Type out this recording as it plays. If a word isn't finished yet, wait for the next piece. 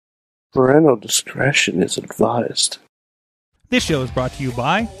Parental discretion is advised. This show is brought to you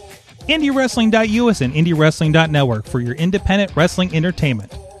by IndieWrestling.us and IndieWrestling.network for your independent wrestling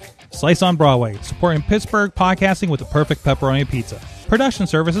entertainment. Slice on Broadway, supporting Pittsburgh podcasting with the perfect pepperoni pizza. Production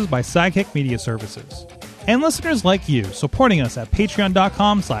services by Sidekick Media Services. And listeners like you, supporting us at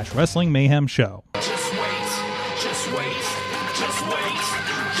patreon.com/Wrestling Mayhem Show. Just wait, just wait, just wait,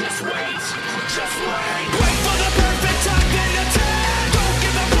 just wait, just wait. Wait for the perfect time, then attack. Don't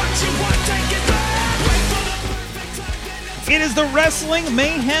give up what you want, take it back. Wait for the perfect time, then attack. It is the Wrestling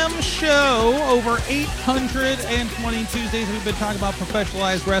Mayhem Show. Over 820 Tuesdays we've been talking about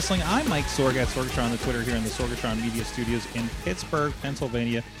professionalized wrestling. I'm Mike Sorg at Sorgatron on the Twitter here in the Sorgatron Media Studios in Pittsburgh,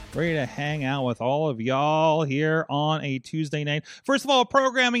 Pennsylvania. Ready to hang out with all of y'all here on a Tuesday night. First of all,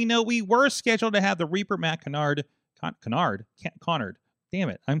 programming note, we were scheduled to have the Reaper Matt Connard. Damn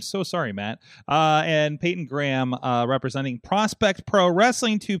it. I'm so sorry, Matt. And Peyton Graham representing Prospect Pro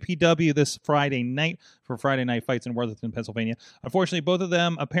Wrestling 2PW this Friday night for Friday Night Fights in Worthington, Pennsylvania. Unfortunately, both of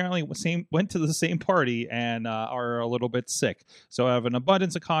them apparently went to the same party and are a little bit sick. So out of an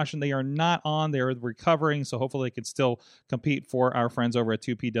abundance of caution, they are not on. They're recovering, so hopefully they can still compete for our friends over at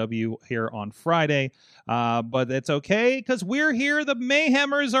 2PW here on Friday. But it's okay because we're here. The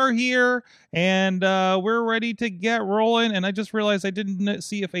Mayhemers are here, and we're ready to get rolling. And I just realized I didn't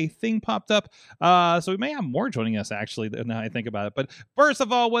see if a thing popped up. So we may have more joining us, actually, than I think about it. But first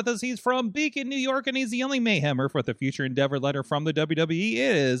of all, with us, he's from Beacon, New York, and he's the only Mayhemer for the Future Endeavor letter from the WWE.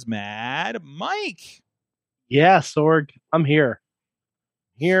 It is Mad Mike. Yeah, Sorg, I'm here.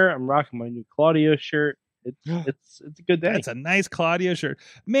 I'm rocking my new Claudio shirt. It's a good day. It's a nice Claudio shirt.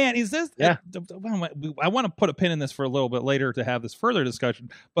 Man, is this... Yeah. I want to put a pin in this for a little bit later to have this further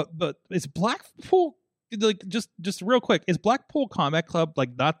discussion, but is Blackpool... Like just real quick, is Blackpool Combat Club like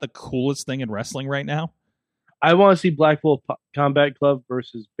not the coolest thing in wrestling right now? I want to see Blackpool Combat Club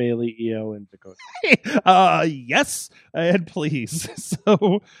versus Bailey, Io, and Dakota. Yes, and please.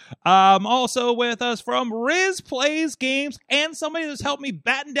 So, also with us from Riz Plays Games and somebody who's helped me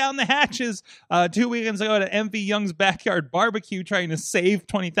batten down the hatches 2 weekends ago at MV Young's Backyard Barbecue, trying to save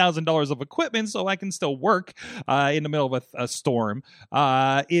 $20,000 of equipment so I can still work in the middle of a storm,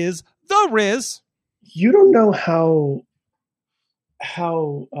 is the Riz. You don't know how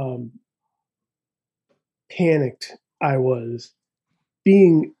panicked I was,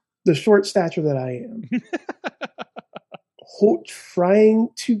 being the short stature that I am, trying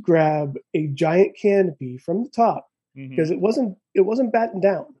to grab a giant canopy from the top because it wasn't battened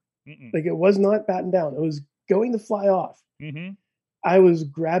down. Like, it was not battened down. It was going to fly off. I was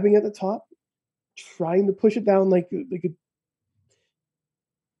grabbing at the top, trying to push it down like the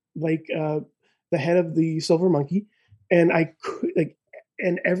head of the silver monkey, and I could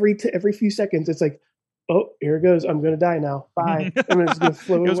and every few seconds it's like, oh, here it goes. I'm going to die now. Bye. I'm just going to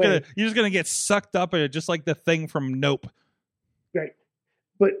float away. You're just going to get sucked up in it, just like the thing from Nope. Right.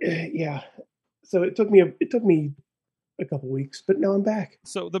 But yeah. So it took me a couple weeks, but now I'm back.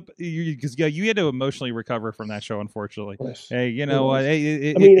 So you had to emotionally recover from that show, unfortunately. Yes. Hey, you know,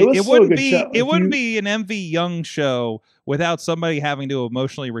 it wouldn't be an MV Young show without somebody having to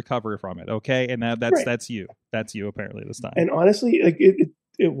emotionally recover from it. Okay. And that's you apparently this time. And honestly,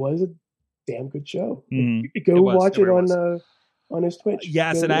 it was a damn good show. Go watch it on his Twitch.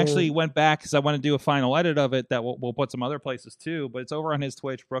 Yes, it actually went back because I want to do a final edit of it that we'll put some other places too. But it's over on his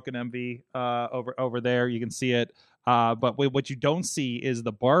Twitch, Brooke and MV, over there. You can see it. But what you don't see is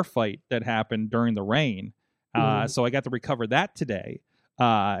the bar fight that happened during the rain. So I got to recover that today,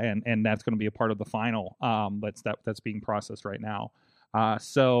 and that's going to be a part of the final. That's being processed right now.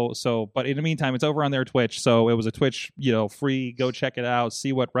 But in the meantime, it's over on their Twitch. So it was a Twitch, free. Go check it out.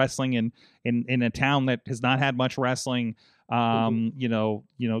 See what wrestling in a town that has not had much wrestling,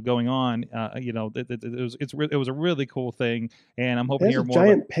 going on. It was a really cool thing, and I'm hoping to hear more. There's a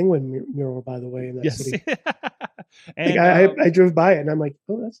giant penguin mural, by the way, in that city. And I drove by it, and I'm like,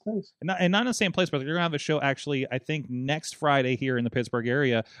 oh, that's nice. And not in the same place, but they're going to have a show actually, I think, next Friday here in the Pittsburgh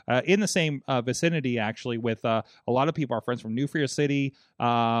area, in the same vicinity, actually, with a lot of people, our friends from New Fear City, who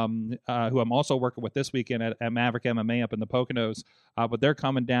I'm also working with this weekend at Maverick MMA up in the Poconos. But they're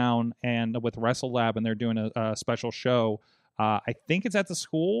coming down and with Wrestle Lab, and they're doing a special show. I think it's at the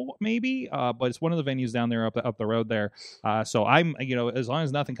school, maybe, but it's one of the venues down there up the road there. So I'm, as long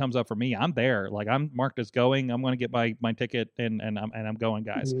as nothing comes up for me, I'm there. Like, I'm marked as going. I'm going to get my ticket and I'm going,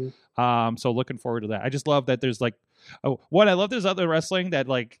 guys. So looking forward to that. I just love that there's I love there's other wrestling that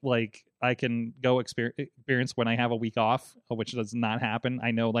like I can go experience when I have a week off, which does not happen.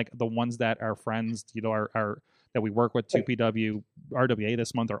 I know like the ones that are friends, are that we work with 2PW, RWA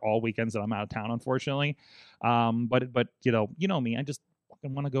this month are all weekends that I'm out of town, unfortunately. But you know me, I just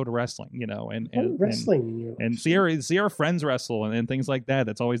fucking want to go to wrestling, and wrestling in your life? and see our friends wrestle and things like that.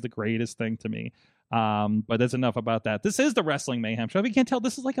 That's always the greatest thing to me. But that's enough about that. This is the Wrestling Mayhem Show. If you can't tell,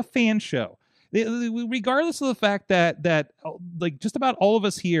 this is like a fan show. Regardless of the fact that like just about all of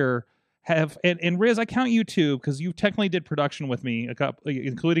us here have, and Riz, I count you too, because you technically did production with me,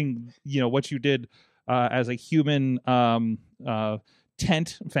 including what you did as a human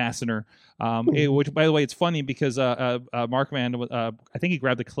tent fastener. Which, by the way, it's funny because Markman, I think he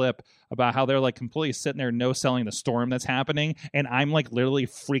grabbed the clip about how they're like completely sitting there no selling the storm that's happening, and I'm like literally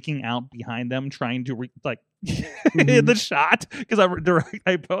freaking out behind them trying to in the shot because I'm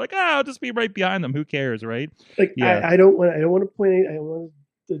like, I'll just be right behind them. Who cares, right? Like, yeah. I don't want to point. I don't want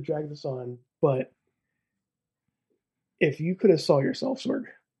to drag this on, but if you could have saw yourself, Sorg.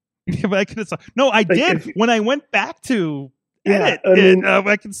 But I could have saw. No, I did when I went back to. Yeah,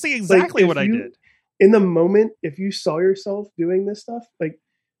 I can see exactly what I did. In the moment, if you saw yourself doing this stuff, like,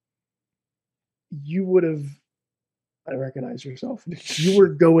 you would have recognized yourself. You were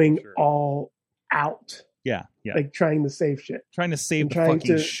going all out. Yeah. Like trying to save shit. Trying to save the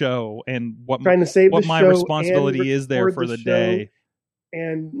fucking show and what my responsibility is there for the day.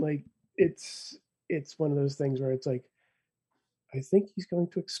 And like it's one of those things where it's like, I think he's going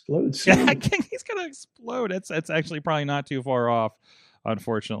to explode soon. Yeah, I think he's going to explode. It's actually probably not too far off,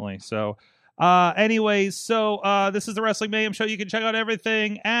 unfortunately. So, anyways, this is the Wrestling Mayhem Show. You can check out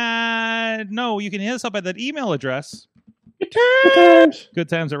everything. And you can hit us up at that email address. Good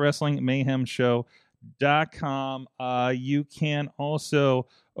times at WrestlingMayhemShow.com. You can also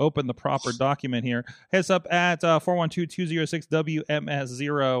open the proper document here. Hit us up at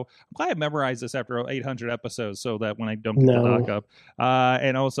 412-206-WMS0. I'm glad I memorized this after 800 episodes so that when I don't get the doc up.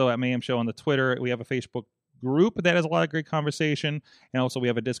 And also at Mayhem Show on the Twitter. We have a Facebook group that has a lot of great conversation. And also we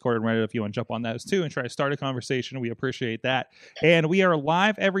have a Discord and Reddit if you want to jump on those too and try to start a conversation. We appreciate that. And we are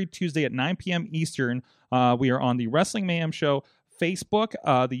live every Tuesday at 9 p.m. Eastern. We are on the Wrestling Mayhem Show Facebook,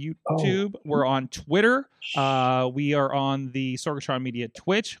 the YouTube. We're on Twitter. We are on the Sorgatron Media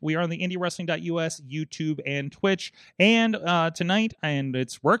Twitch. We are on the IndieWrestling.us YouTube and Twitch. And tonight, and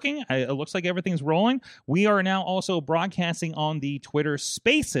it's working. It looks like everything's rolling. We are now also broadcasting on the Twitter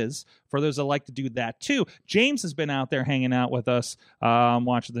Spaces for those that like to do that too. James has been out there hanging out with us,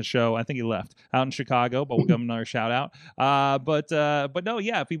 watching the show. I think he left out in Chicago, but we'll give him another shout out. But no,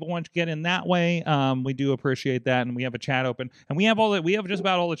 yeah, if people want to get in that way, we do appreciate that. And we have a chat open, and we have just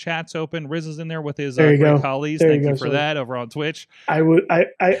about all the chats open. Riz is in there with his great colleagues. Thank you for that over on Twitch.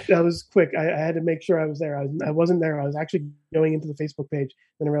 That was quick. I had to make sure I was there. I wasn't there. I was actually going into the Facebook page.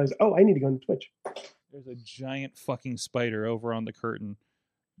 Then I realized, I need to go into Twitch. There's a giant fucking spider over on the curtain.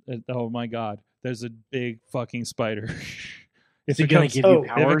 Oh my God! There's a big fucking spider. Is it going to give you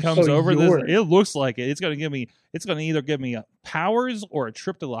powers? If it comes over this, it looks like it. It's going to either give me powers or a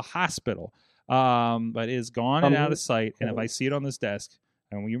trip to the hospital. But it is gone and out of sight. And if I see it on this desk,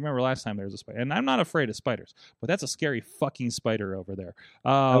 and you remember last time there was a spider, and I'm not afraid of spiders, but that's a scary fucking spider over there.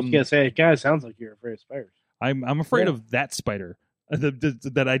 I was going to say, it kind of sounds like you're afraid of spiders. I'm afraid of that spider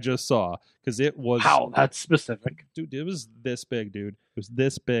that I just saw, because it was... Wow, that's specific. Dude, it was this big, dude. It was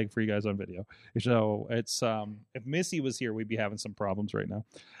this big for you guys on video. So it's... if Missy was here, we'd be having some problems right now.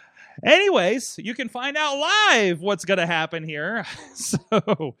 Anyways, you can find out live what's going to happen here.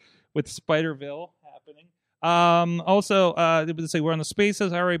 So, with Spiderville happening. Also, say we're on the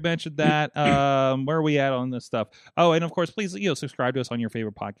Spaces. I already mentioned that. Where are we at on this stuff? Oh, and of course, please subscribe to us on your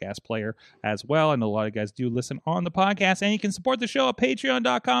favorite podcast player as well. I know a lot of guys do listen on the podcast, and you can support the show at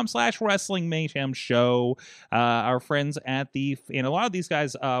patreon.com/Wrestling Mayhem Show. Our friends at and a lot of these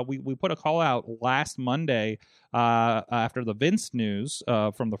guys, we put a call out last Monday after the Vince news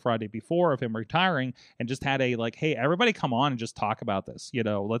from the Friday before of him retiring, and just had a hey, everybody come on and just talk about this.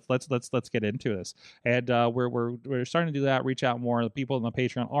 Let's get into this. And we're starting to do that. Reach out more. The people on the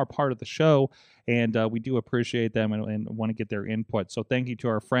Patreon are part of the show, and we do appreciate them and want to get their input. So thank you to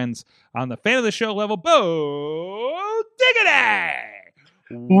our friends on the fan of the show level. Bo Diggity!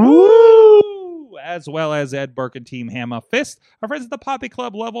 Woo! As well as Ed Burke and Team Hammer Fist. Our friends at the Poppy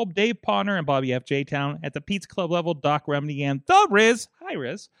Club level, Dave Pawner and Bobby F. J-Town. At the Pizza Club level, Doc Remedy and The Riz. Hi,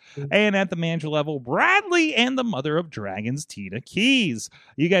 Riz. And at the manager level, Bradley and the Mother of Dragons, Tina Keys.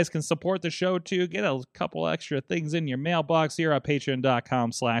 You guys can support the show, too. Get a couple extra things in your mailbox here at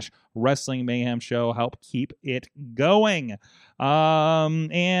patreon.com/Wrestling Mayhem Show. Help keep it going.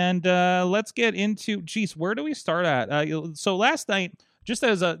 And let's get into, where do we start at? So last night, just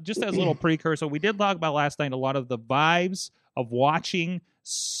as a little precursor, we did talk about last night a lot of the vibes of watching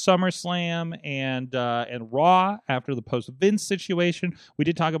SummerSlam and Raw after the post Vince situation. We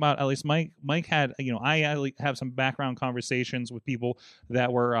did talk about, at least Mike had, I have some background conversations with people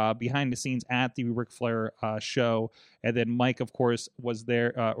that were behind the scenes at the Ric Flair show, and then Mike, of course, was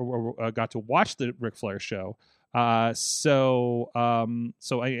there or got to watch the Ric Flair show. So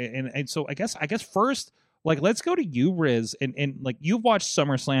I guess first, like, let's go to you, Riz, and like, you've watched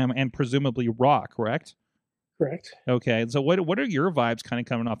SummerSlam and presumably Raw, correct? Correct. Okay, so what are your vibes kind of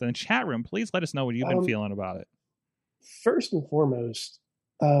coming off in the chat room? Please let us know what you've been feeling about it. First and foremost,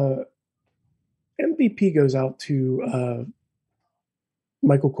 MVP goes out to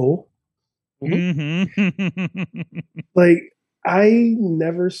Michael Cole. Mm-hmm. Like, I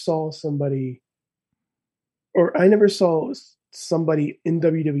never saw somebody in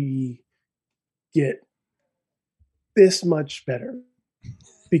WWE get this much better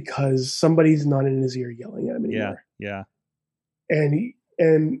because somebody's not in his ear yelling at him anymore. Yeah. And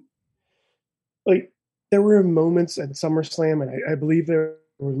like, there were moments at SummerSlam, and I believe there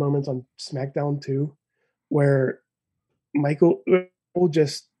were moments on SmackDown too, where Michael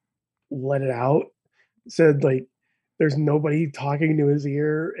just let it out, said, like, there's nobody talking to his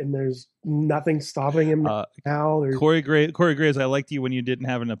ear, and there's nothing stopping him now. Corey Graves, I liked you when you didn't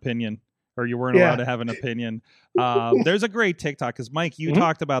have an opinion, or you weren't allowed to have an opinion. There's a great TikTok, because Mike, you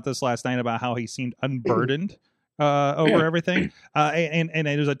talked about this last night about how he seemed unburdened over everything. And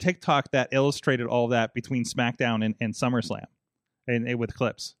there's a TikTok that illustrated all that between SmackDown and SummerSlam, and with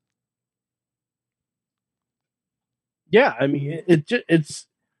clips. Yeah, I mean, it's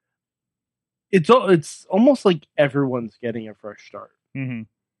almost like everyone's getting a fresh start. Mm-hmm.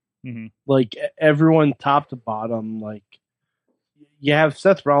 Mm-hmm. Like, everyone top to bottom. Like, you have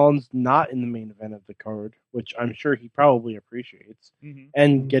Seth Rollins not in the main event of the card, which I'm sure he probably appreciates,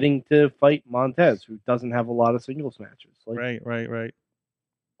 and getting to fight Montez, who doesn't have a lot of singles matches. Like, Right.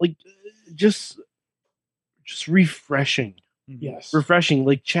 Like, just refreshing. Yes, refreshing.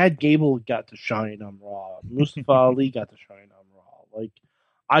 Like, Chad Gable got to shine on Raw. Mustafa Ali got to shine on Raw. Like,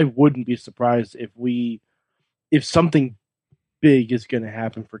 I wouldn't be surprised if something big is going to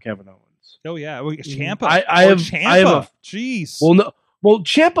happen for Kevin Owens. Oh yeah, Ciampa. I have Jeez.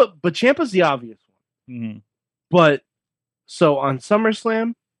 Ciampa's the obvious one. Mm-hmm. But so on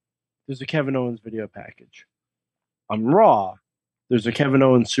SummerSlam, there's a Kevin Owens video package. On Raw, there's a Kevin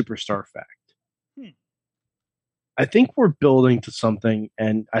Owens superstar fact. I think we're building to something,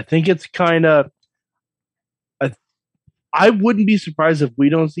 and I think it's kind of. I wouldn't be surprised if we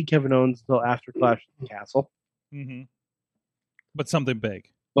don't see Kevin Owens until after Clash at the Castle. Mm-hmm. But something big.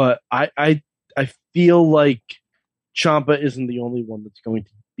 But I feel like Ciampa isn't the only one that's going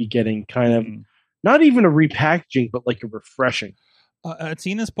to be getting kind of not even a repackaging, but like a refreshing.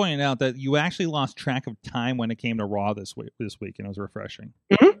 Tina's pointed out that you actually lost track of time when it came to Raw this week, and it was refreshing.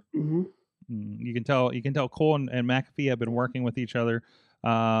 Mm-hmm. You can tell Cole and McAfee have been working with each other.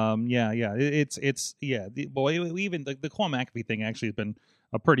 It's even the Cole McAfee thing actually has been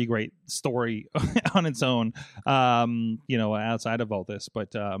a pretty great story on its own, outside of all this.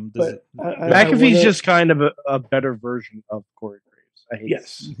 But McAfee's just kind of a better version of Corey Graves. I hate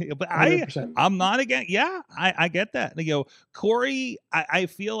yes, it. But I'm not against. Yeah, I get that. Corey, I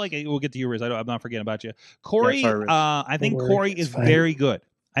feel like we'll get to you, Riz. I'm not forgetting about you, Corey. Yeah, sorry, I think Corey is very good.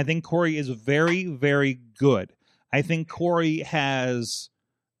 I think Corey is very, very good. I think Corey has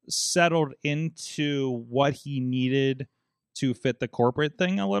settled into what he needed to fit the corporate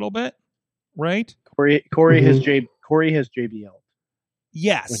thing a little bit, right? Corey has JBL'd.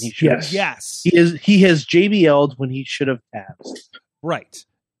 Yes. When he should. Yes. He has JBL'd when he should have Taz'd. Right.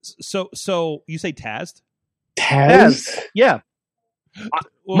 So you say Taz'd? Taz? Yeah.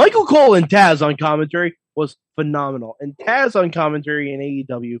 Michael Cole and Taz on commentary was phenomenal, and Taz on commentary in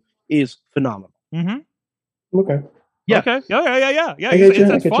AEW is phenomenal. Mm-hmm. Okay. Yeah. Okay. Yeah.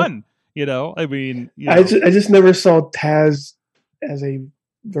 It's fun. I mean, I just never saw Taz as a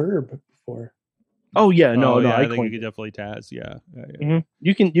verb before. Oh yeah, no. I think you could definitely Taz. Yeah. Mm-hmm.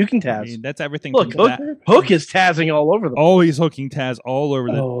 You can Taz. I mean, that's everything. Look, Hook is Tazzing all over the place. Oh, he's hooking Taz all over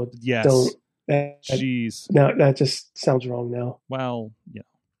the. Oh, yes. Jeez. No, that just sounds wrong now. Well,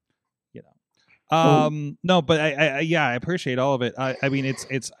 no, but I appreciate all of it. I mean,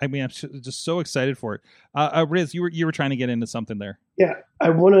 I'm just so excited for it. Riz, you were trying to get into something there. Yeah, I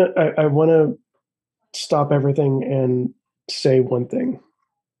wanna stop everything and say one thing.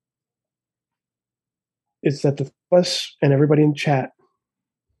 It's that the us and everybody in chat,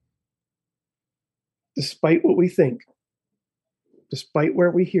 despite what we think, despite where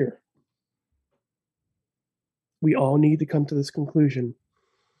we hear, we all need to come to this conclusion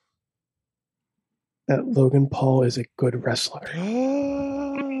that Logan Paul is a good wrestler.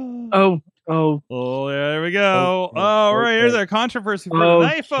 Oh, Oh, there we go. Okay, All right, here's okay. our controversy for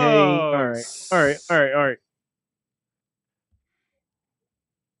tonight, folks. All right.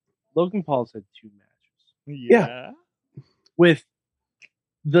 Logan Paul's had 2 matches Yeah. with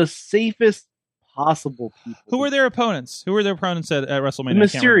the safest possible people. Who were their opponents? Who were their opponents at WrestleMania?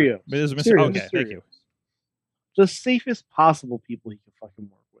 Mysterio. It was Mysterio. Okay, thank you. The safest possible people he could fucking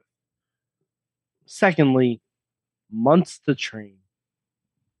work with. Secondly, months to train.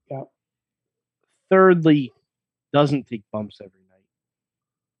 Yeah. Thirdly, doesn't take bumps every night.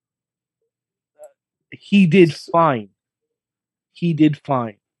 He did fine.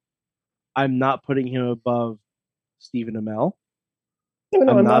 I'm not putting him above Stephen Amell.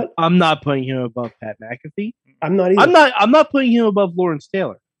 No, I'm not putting him above Pat McAfee. I'm not either. I'm not putting him above Lawrence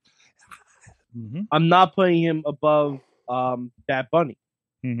Taylor. Mm-hmm. I'm not putting him above Bad Bunny.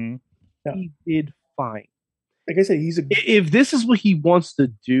 Mm-hmm. Yeah. He did fine. Like I said, If this is what he wants to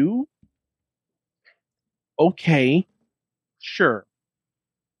do, okay, sure.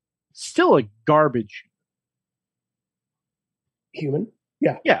 Still a garbage human.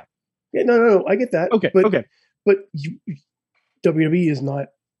 Yeah. Yeah. No, I get that. Okay. But WWE is not,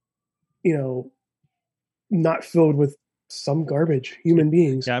 not filled with some garbage human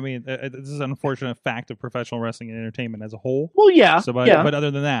beings. Yeah, I mean, this is an unfortunate fact of professional wrestling and entertainment as a whole. Well, yeah. So, but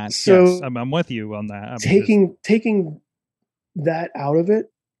other than that, So, yes, I'm with you on that. I mean, taking that out of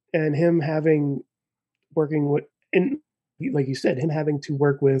it, and him working with, and like you said, him having to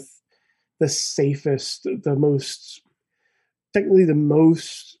work with the safest, the most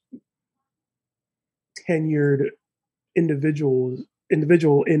tenured individual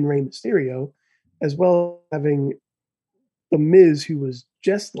in Rey Mysterio, as well as having the Miz, who was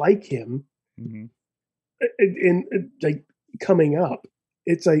just like him, mm-hmm. in like coming up.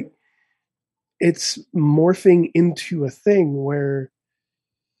 It's like it's morphing into a thing where,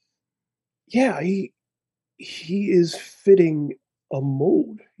 yeah, he is fitting a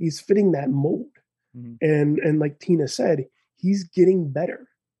mold. He's fitting that mold, Mm-hmm. and like Tina said, he's getting better.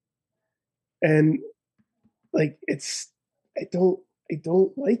 And like I don't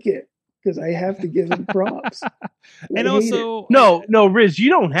like it because I have to give him props. And also, no, Riz, you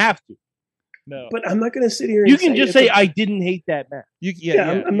don't have to. No, but I'm not going to sit here. You can just say I didn't hate that match.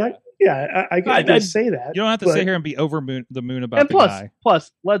 I'm not. Yeah, I can say that. You don't have to sit here and be over the moon about and the guy.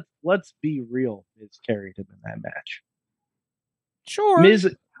 Plus, let's be real. Miz carried him in that match. Sure,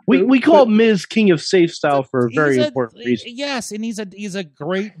 Miz. We call Miz King of Safe Style for a very important reason. Yes, and he's a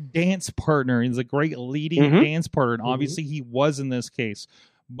great dance partner. He's a great leading dance partner, and obviously he was in this case.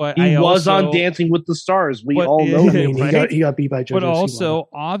 But he was on Dancing with the Stars. We all know him. Right? He got beat by JoJo. But also,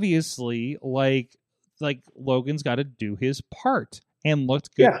 obviously, like Logan's got to do his part and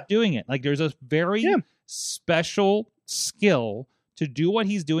looked good doing it. Like there's a very special skill to do what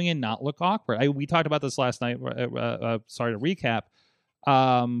he's doing and not look awkward. We talked about this last night. Sorry to recap.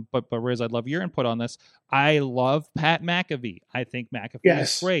 But Riz, I'd love your input on this. I love Pat McAfee. I think McAfee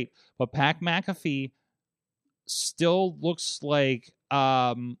is great, but Pat McAfee still looks like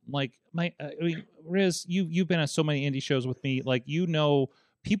Riz, you've been at so many indie shows with me. Like,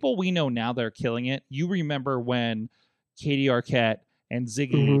 people we know now that are killing it. You remember when Katie Arquette and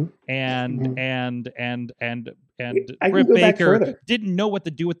Ziggy and Britt Baker didn't know what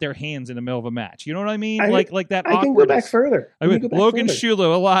to do with their hands in the middle of a match. You know what I mean? Like that. I can go back further. Logan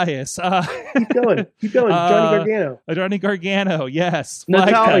Shulo, Elias. Keep going. Johnny Gargano. Yes.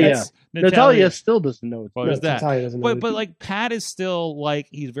 Natalia still doesn't know what is that. But like Pat is still like,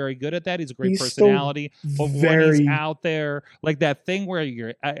 he's very good at that. He's a great personality. But when he's out there, like that thing where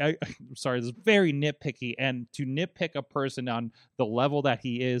I'm sorry, this is very nitpicky, and to nitpick a person on the level that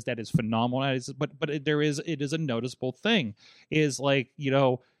he is, that is phenomenal. But it is a noticeable thing, is like,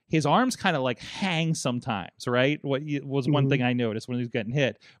 his arms kind of like hang sometimes, right? What was one thing I noticed when he was getting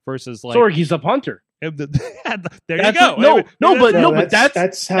hit versus like Sorg, a punter. There you go. But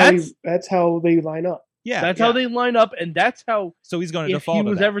that's how they line up. Yeah, that's how they line up, and that's how. So he's going to default. If he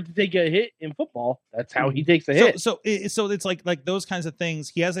was ever to take a hit in football, that's how he takes a hit. So it's like those kinds of things.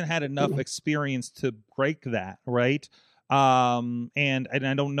 He hasn't had enough experience to break that, right? And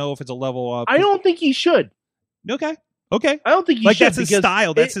I don't know if it's a level up. I don't think he should. Okay. I don't think he should. That's his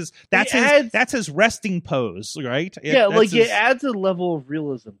style. That's his resting pose, right? It adds a level of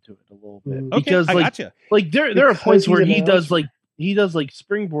realism to it a little bit. Because I gotcha. Like there are points where he does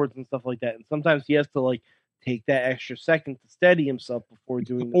springboards and stuff like that, and sometimes he has to like take that extra second to steady himself before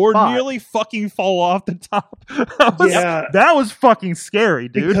doing the spot. Nearly fucking fall off the top. That was fucking scary,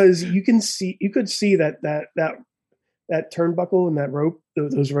 dude. Because you could see that turnbuckle and that rope,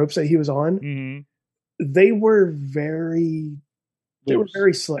 those ropes that he was on. Mm-hmm. They were very They were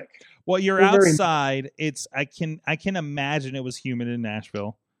very slick. Well, you're They're very- outside. I can imagine it was humid in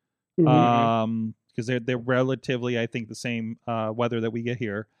Nashville. Mhm. Because they're relatively, I think, the same weather that we get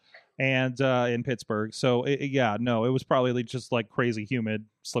here, and in Pittsburgh. So it was probably just like crazy humid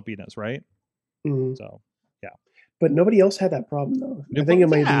slippiness, right? Mhm. So But nobody else had that problem though. I think it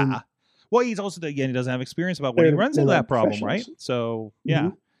might be. Well, he's also again he doesn't have experience about when he They're runs into that problem, right? professionals. So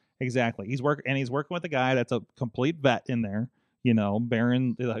exactly. He's working with a guy that's a complete vet in there. You know,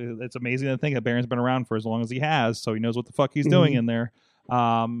 Baron. It's amazing to think that Baron's been around for as long as he has, so he knows what the fuck he's doing in there.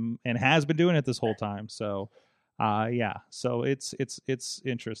 And has been doing it this whole time. So, so it's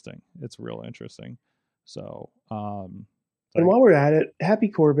interesting. It's real interesting. So, And while we're at it, Happy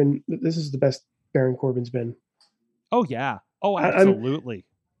Corbin. This is the best Baron Corbin's been. oh yeah, oh absolutely.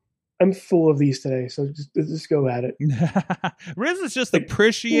 I'm full of these today, so just go at it. Riz is just Like,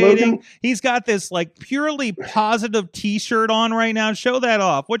 appreciating. Logan- He's got this like purely positive T-shirt on right now. Show that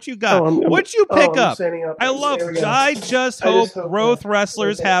off. What you got? I'm- What'd you I'm pick up? standing up. I love. There we go. I just I hope just hope growth that-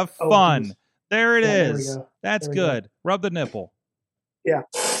 wrestlers okay. have Oh, fun. geez. There it Yeah, there we is. go. That's There we go. good. Rub the nipple. Yeah.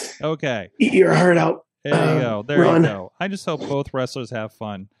 Okay. Eat your heart out. There you go. There Ron. you go. I just hope both wrestlers have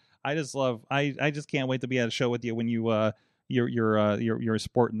fun. I just love. I just can't wait to be at a show with you when you're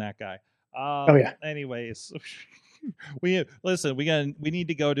sporting that guy. Oh, yeah. Anyways, we need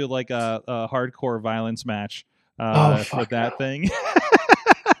to go to like a hardcore violence match for that thing.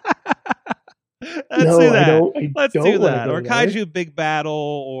 Let's do that. Let's do that. Or Kaiju Big Battle.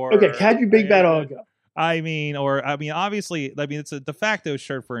 Or Okay, Kaiju Big Battle. I'll go. Obviously, it's a de facto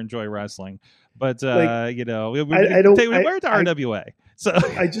shirt for Enjoy Wrestling, but Like, we I don't- wear it to RWA. So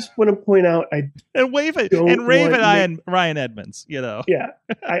I just want to point out, and wave it don't and rave want at Ryan Edmonds.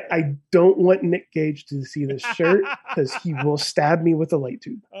 I don't want Nick Gage to see this shirt because he will stab me with a light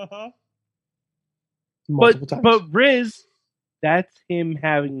tube multiple times. But Riz, that's him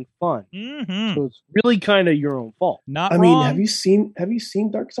having fun. Mm-hmm. So it's really kind of your own fault. Not I wrong. mean, have you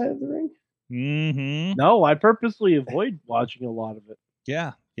seen Dark Side of the Ring? Mm-hmm. No, I purposely avoid watching a lot of it.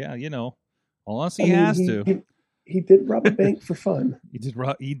 Yeah. Unless he has to. He did rob a bank for fun.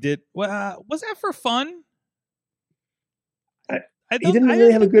 He did. Well, was that for fun? He didn't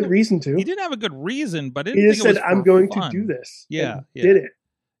really have a good reason to. He didn't have a good reason, but He just said, "I'm going to do this." Yeah, and did it.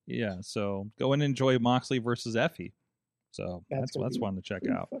 Yeah, so go and enjoy Moxley versus Effie. So that's one to check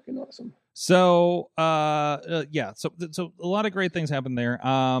out. Fucking awesome. So so a lot of great things happen there.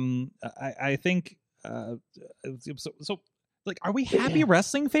 I think so like, are we happy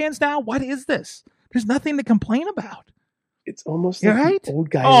wrestling fans now? What is this? There's nothing to complain about. It's almost You're like right? the old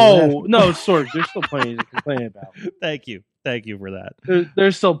guy. Oh no, Sorg, there's still plenty to complain about. Thank you for that.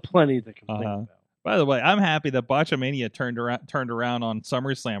 There's still plenty to complain about. By the way, I'm happy that Botchamania turned around on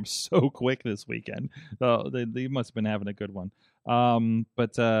SummerSlam so quick this weekend. So they must have been having a good one. I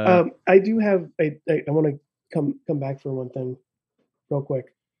do have. I want to come back for one thing, real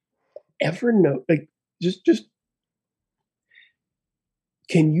quick. Ever know? Like, just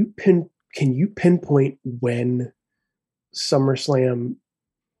can you pinpoint when SummerSlam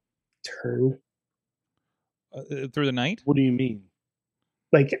turned? Through the night? What do you mean?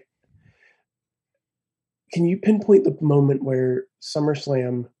 Like, can you pinpoint the moment where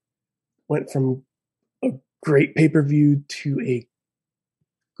SummerSlam went from a great pay-per-view to a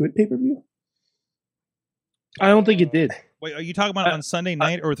good pay-per-view? I don't think it did. Wait, are you talking about on Sunday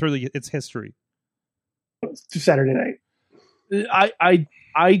night or through its history? To Saturday night.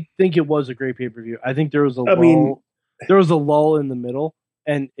 I think it was a great pay-per-view. I think there was a lull. There was a lull in the middle,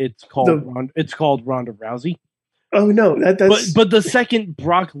 and it's called Ronda Rousey. Oh no, that's but the second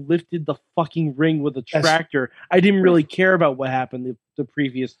Brock lifted the fucking ring with a tractor, I didn't really care about what happened the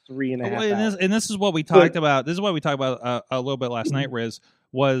previous 3.5 hours. And this is what we talked about. This is what we talked about a little bit last night, Riz,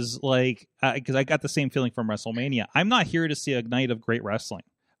 was like, because I got the same feeling from WrestleMania. I'm not here to see a night of great wrestling.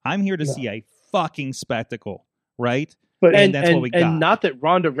 I'm here to see a fucking spectacle, right? And that's what we got. And not that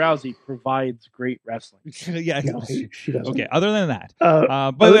Ronda Rousey provides great wrestling. Yeah, no, she doesn't. Okay. Other than that,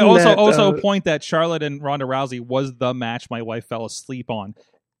 but also a point that Charlotte and Ronda Rousey was the match my wife fell asleep on,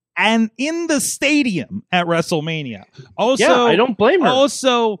 and in the stadium at WrestleMania. Also, yeah, I don't blame her.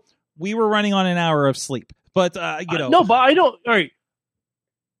 Also, we were running on an hour of sleep, but no, but I don't. All right.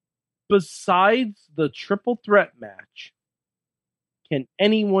 Besides the triple threat match, can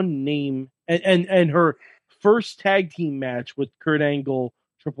anyone name and her first tag team match with Kurt Angle,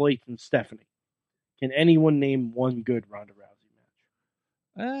 Triple H, and Stephanie? Can anyone name one good Ronda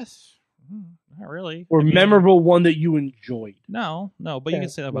Rousey match? Not really. Or memorable one that you enjoyed? No, but you can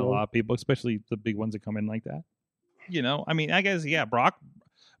say that about a lot of people, especially the big ones that come in like that. I mean, I guess,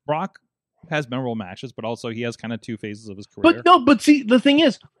 Brock has memorable matches, but also he has kind of two phases of his career. But see, the thing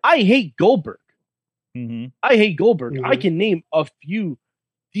is, I hate Goldberg. Mm-hmm. I hate Goldberg. Mm-hmm. I can name a few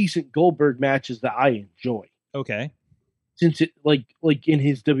decent Goldberg matches that I enjoy. Okay. Since it like in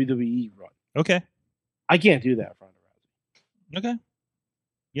his WWE run. Okay. I can't do that for Ronda Rousey. Okay.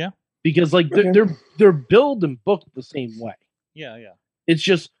 Yeah. Because like they're billed and booked the same way. Yeah, yeah. It's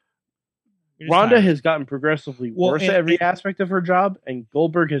just Ronda has gotten progressively worse at every aspect of her job, and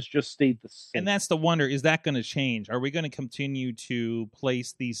Goldberg has just stayed the same. And that's the wonder: is that going to change? Are we going to continue to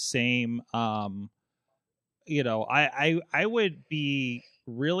place these same? I would be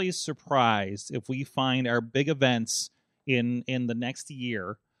really surprised if we find our big events in the next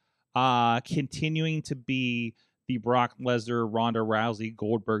year continuing to be the Brock Lesnar, Ronda Rousey,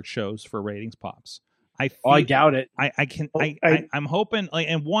 Goldberg shows for ratings pops. I doubt it. I'm hoping,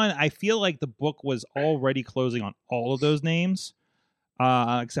 I feel like the book was already closing on all of those names,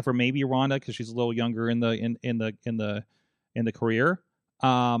 except for maybe Ronda because she's a little younger in the career.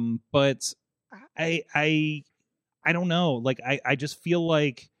 But I don't know. Like I just feel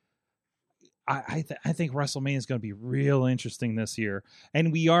like I think WrestleMania is going to be real interesting this year,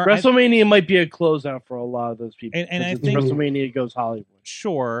 and WrestleMania might be a closeout for a lot of those people. And I think WrestleMania goes Hollywood.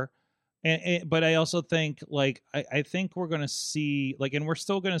 Sure. But I also think I think we're going to see and we're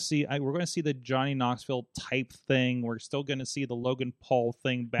still going to see we're going to see the Johnny Knoxville type thing. We're still going to see the Logan Paul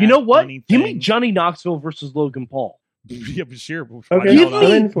thing. You know what? Give me Johnny Knoxville versus Logan Paul. Yeah, sure. Okay, give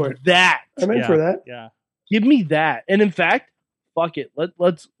I'm in for it. That. I'm in for that. Yeah. Give me that. And in fact, fuck it.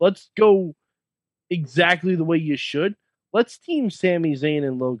 Let's go exactly the way you should. Let's team Sami Zayn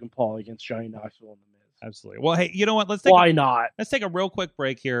and Logan Paul against Johnny Knoxville and the Miz. Absolutely. Well, hey, you know what? Let's take a real quick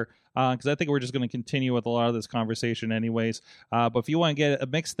break here because I think we're just going to continue with a lot of this conversation anyways. But if you want to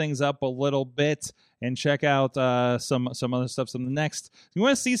mix things up a little bit and check out some other stuff, you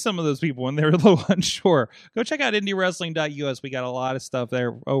want to see some of those people when they're a little unsure, go check out indiewrestling.us. We got a lot of stuff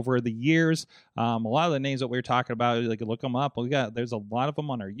there over the years. A lot of the names that we were talking about, like look them up. There's a lot of them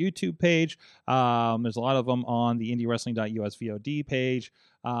on our YouTube page. There's a lot of them on the indiewrestling.us VOD page.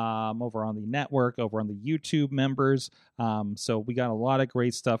 Over on the network, over on the YouTube members. So we got a lot of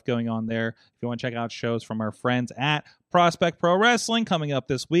great stuff going on there. If you want to check out shows from our friends at Prospect Pro Wrestling coming up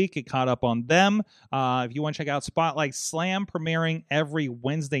this week, get caught up on them. If you want to check out Spotlight Slam premiering every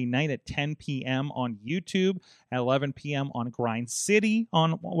Wednesday night at 10 p.m. on YouTube, at 11 p.m. on Grind City,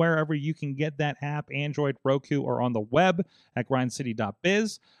 on wherever you can get that app, Android, Roku, or on the web at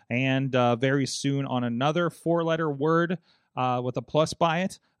grindcity.biz. And very soon on another 4-letter word with a plus by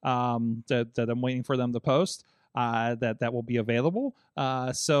it that I'm waiting for them to post. That will be available.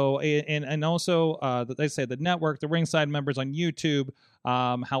 Also, they say the network, the Ringside members on YouTube,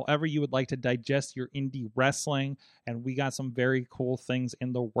 however you would like to digest your indie wrestling, and we got some very cool things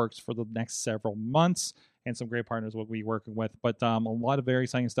in the works for the next several months. And some great partners we'll be working with, but a lot of very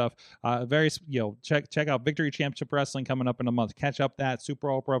exciting stuff. Check out Victory Championship Wrestling coming up in a month. Catch up that Super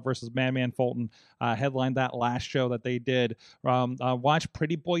Oprah versus Madman Fulton headlined that last show that they did. Watch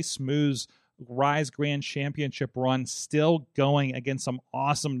Pretty Boy Smooth's Rise Grand Championship run still going against some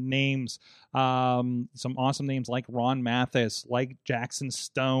awesome names like Ron Mathis, like Jackson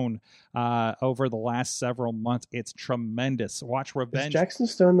Stone over the last several months. It's tremendous. Watch Revenge. Is Jackson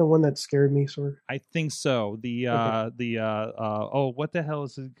Stone the one that scared me, sort of? I think so. What the hell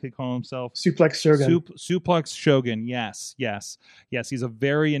is he call himself? Suplex Shogun. Suplex Shogun. Yes. He's a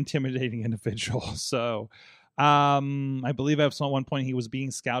very intimidating individual. So I believe at one point he was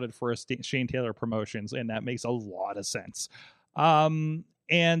being scouted for a Shane Taylor Promotions, and that makes a lot of sense.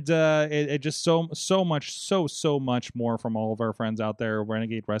 It just so much more from all of our friends out there,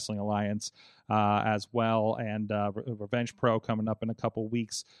 Renegade Wrestling Alliance as well, and Revenge Pro coming up in a couple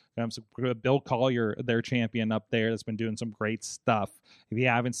weeks. Bill Collier, their champion up there, that's been doing some great stuff. If you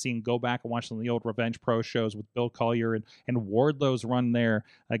haven't seen, go back and watch some of the old Revenge Pro shows with Bill Collier and Wardlow's run there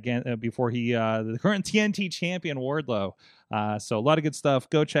again before he the current TNT champion Wardlow. So a lot of good stuff.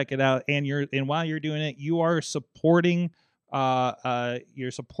 Go check it out. And while you're doing it, you are supporting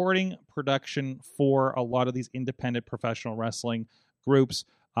production for a lot of these independent professional wrestling groups.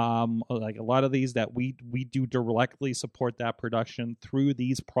 Like a lot of these that we do directly support that production through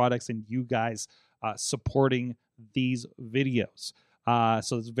these products and you guys supporting these videos.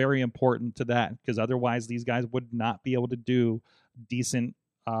 So it's very important to that, because otherwise these guys would not be able to do decent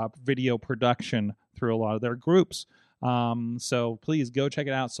video production through a lot of their groups. So please go check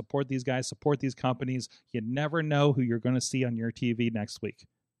it out. Support these guys, support these companies. You never know who you're going to see on your TV next week.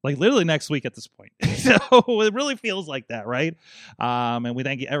 Like literally next week at this point. So it really feels like that, right? And we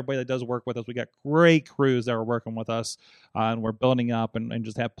thank everybody that does work with us. We got great crews that are working with us, and we're building up and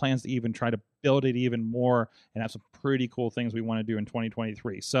just have plans to even try to build it even more and have some pretty cool things we want to do in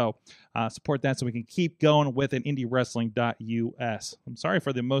 2023. So support that so we can keep going with an indiewrestling.us. I'm sorry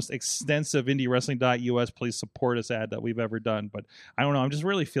for the most extensive indiewrestling.us please support us ad that we've ever done, but I don't know. I'm just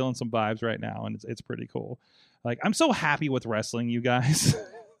really feeling some vibes right now, and it's pretty cool. Like, I'm so happy with wrestling, you guys.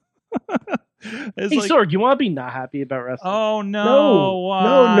 Hey, Sorg, you want to be not happy about wrestling? Oh, no. No.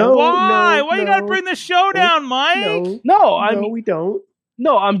 Why? No, Why? no, Why you got to bring the show down, Mike? No, we don't.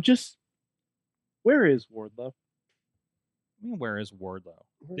 No, I'm just... Where is Wardlow? I mean, where is Wardlow?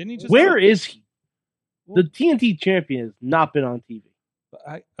 Didn't he just... Where is he? The TNT champion has not been on TV.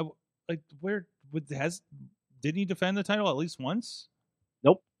 Didn't he defend the title at least once?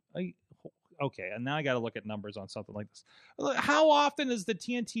 Nope. Okay, and now I got to look at numbers on something like this. How often has the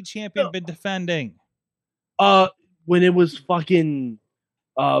TNT champion been defending? When it was fucking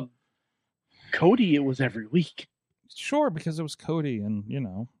Cody, it was every week. Sure, because it was Cody, and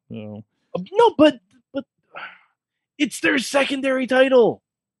so. No, but it's their secondary title.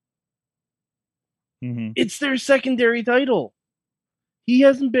 Mm-hmm. It's their secondary title. He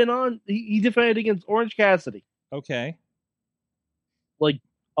hasn't been on. He defended against Orange Cassidy. Okay. Like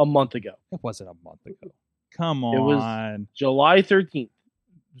a month ago. It wasn't a month ago. Come on. It was July 13th.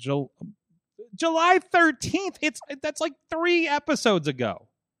 July 13th? That's like 3 episodes ago.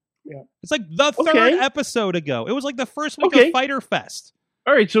 Yeah. It's like the third episode ago. It was like the first week of Fyter Fest.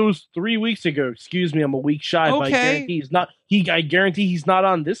 All right, so it was 3 weeks ago. Excuse me, I'm a week shy, but I guarantee he's not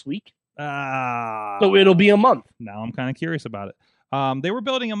on this week. So it'll be a month. Now I'm kind of curious about it. They were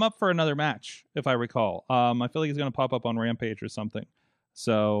building him up for another match, if I recall. I feel like he's going to pop up on Rampage or something.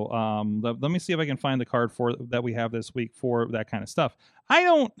 So let me see if I can find the card for that we have this week for that kind of stuff. We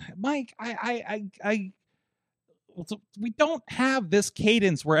don't have this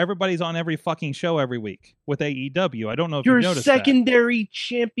cadence where everybody's on every fucking show every week with AEW. I don't know if you noticed that. You're secondary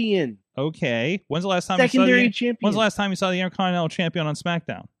champion. Okay. When's the last time champion? When's the last time you saw the Intercontinental Champion on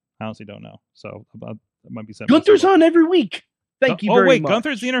SmackDown? I honestly don't know. So it might be Gunther's on every week. Thank you very much.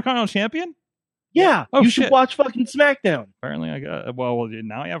 Gunther's the Intercontinental Champion? Yeah, you should watch fucking SmackDown. Apparently, I got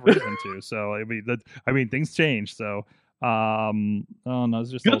now I have reason to. So I mean, things change. So, oh no,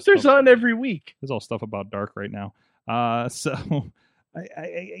 it's just Gunther's on every week. There's all stuff about Dark right now. So, but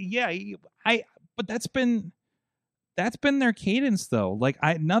that's been their cadence though. Like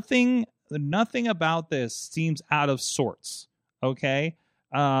nothing about this seems out of sorts. Okay,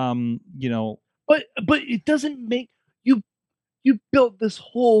 but it doesn't make You built this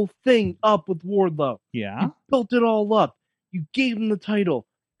whole thing up with Wardlow. Yeah. You built it all up. You gave him the title.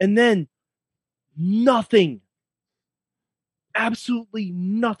 And then nothing. Absolutely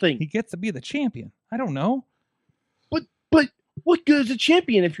nothing. He gets to be the champion. I don't know. But what good is a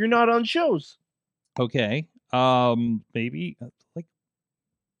champion if you're not on shows? Okay. Maybe like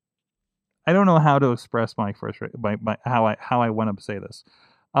I don't know how to express my frustration, how I want to say this.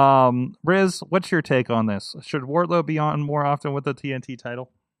 Riz, what's your take on this? Should Wardlow be on more often with the TNT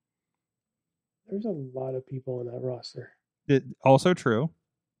title? There's a lot of people on that roster. Also true.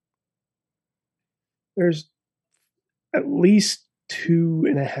 There's at least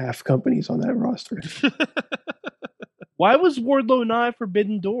 2.5 companies on that roster. Why was Wardlow not at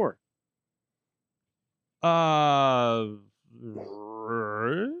Forbidden Door?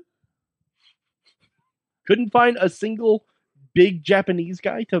 Couldn't find a single big Japanese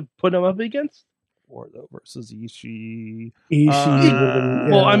guy to put him up against? Wardlow versus Ishii.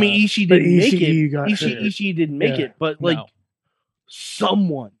 Well, I mean, Ishii didn't make it. Ishii didn't make it, but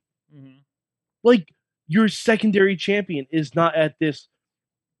someone. Mm-hmm. Like, your secondary champion is not at this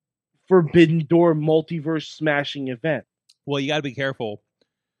Forbidden Door multiverse smashing event. Well, you got to be careful,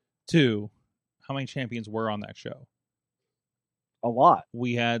 too. How many champions were on that show? A lot.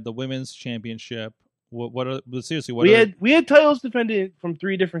 We had the women's championship. Seriously, we had titles defended from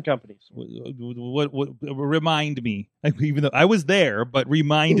 3 different companies. What remind me, even though I was there, but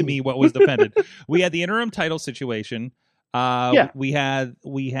remind me what was defended. We had the interim title situation. We had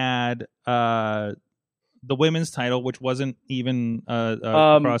the women's title, which wasn't even a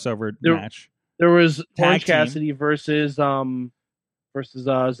crossover match. There was Orange Cassidy versus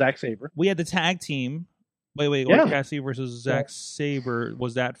Zack Sabre. We had the tag team. Wait, Orange Cassidy versus Zack Sabre.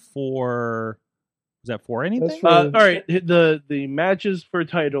 Was that for anything? All right, the matches for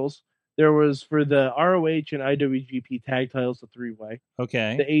titles There was for the ROH and IWGP tag titles, a 3-way.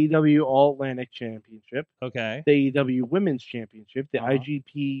 Okay. The AEW All Atlantic Championship. Okay. The AEW Women's Championship. The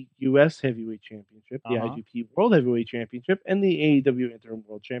IGP US Heavyweight Championship. The IGP World Heavyweight Championship. And the AEW Interim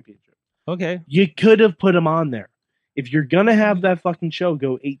World Championship. Okay. You could have put them on there. If you're going to have that fucking show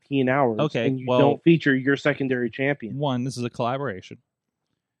go 18 hours and you don't feature your secondary champion. One, this is a collaboration.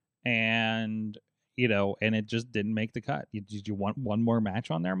 And, and it just didn't make the cut. Did you want one more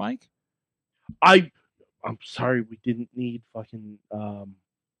match on there, Mike? I'm sorry, we didn't need fucking what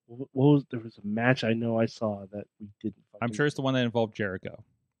was there was a match I know I saw that we didn't fucking I'm sure it's the one that involved Jericho.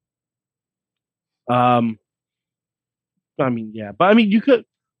 I mean, yeah, but I mean, you could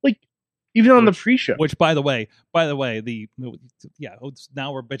even on the pre-show. Which, by the way, now we're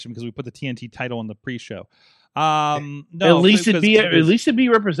bitching because we put the TNT title on the pre-show. No, at least it'd be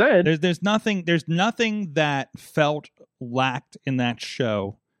represented. There's nothing that felt lacked in that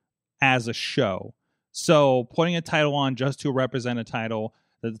show as a show. So putting a title on just to represent a title,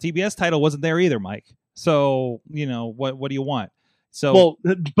 the TBS title wasn't there either, Mike. So what do you want? So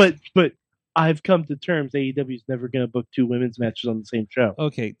but I've come to terms AEW is never going to book 2 women's matches on the same show.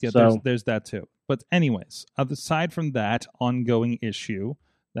 Okay, yeah, so there's that too. But anyways, aside from that ongoing issue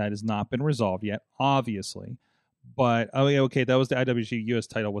that has not been resolved yet, obviously. But okay, that was the IWG US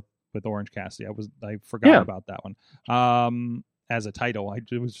title with Orange Cassidy. I forgot about that one. As a title,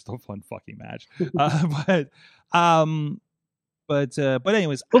 it was just a fun fucking match. But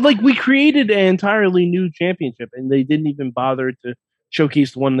anyways, we created an entirely new championship, and they didn't even bother to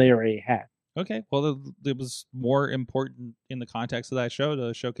showcase the one they already had. Okay, well, it was more important in the context of that show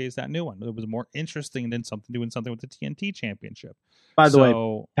to showcase that new one. It was more interesting than doing something with the TNT Championship. By the way,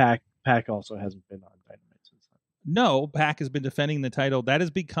 Pac also hasn't been on Dynamite since then. No, Pac has been defending the title. That has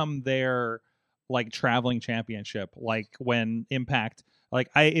become their traveling championship. Like when Impact,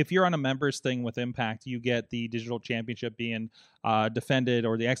 if you're on a members thing with Impact, you get the digital championship being defended,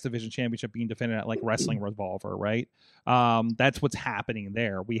 or the X Division championship being defended at Wrestling Revolver, right? That's what's happening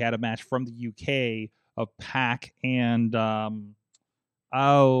there. We had a match from the UK of Pac and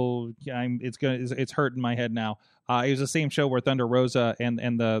it's hurting my head now. It was the same show where Thunder Rosa and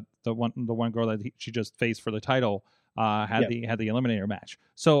the one girl that she just faced for the title had the eliminator match.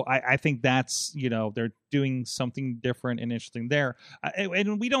 So I think that's they're doing something different and interesting there,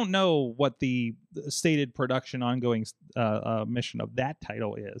 and we don't know what the stated production ongoing mission of that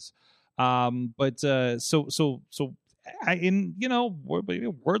title is. Were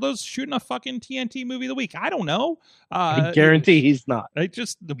those shooting a fucking TNT movie of the week? I don't know. I guarantee he's not.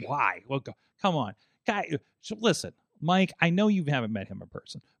 Why? Well, come on, guy. So listen, Mike. I know you haven't met him in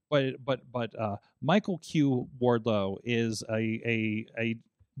person. But Michael Q. Wardlow is a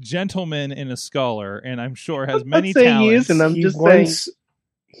gentleman and a scholar, and I'm sure has many talents. He is, and I'm just saying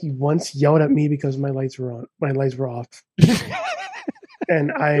he once yelled at me because my lights were on. My lights were off,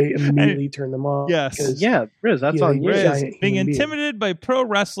 and I immediately turned them off. Yes, Riz, that's on you. Riz being intimidated by pro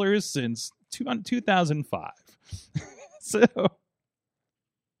wrestlers since 2005. So.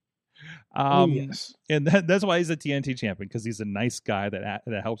 Yes. And that's why he's a TNT champion, because he's a nice guy that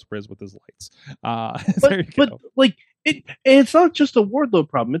helps Riz with his lights. It's not just a Wardlow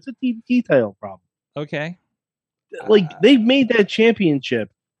problem; it's a TNT title problem. Okay, they've made that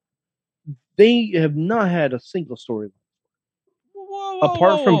championship. They have not had a single storyline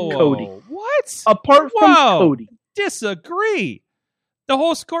apart from Cody. What? Apart from Cody, disagree. The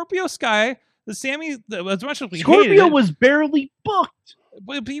whole Scorpio Sky, the Sammy, as much as we Scorpio was barely booked.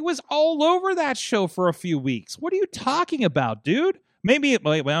 But he was all over that show for a few weeks. What are you talking about, dude? Maybe, I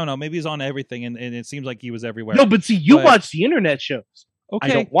don't know. Maybe he's on everything, and it seems like he was everywhere. No, but see, you watch the internet shows. Okay.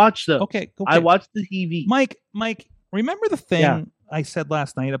 I don't watch those. Okay. I watch the TV. Mike, remember the thing I said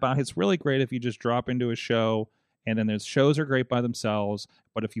last night about it's really great if you just drop into a show, and then there's shows are great by themselves,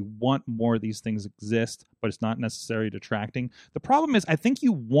 but if you want more of these things exist, but it's not necessarily detracting. The problem is, I think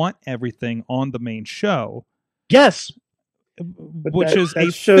you want everything on the main show. Yes. Which is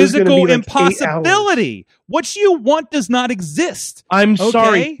a physical impossibility. What you want does not exist. I'm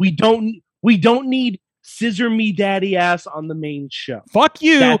sorry. We don't need Scissor Me Daddy Ass on the main show. Fuck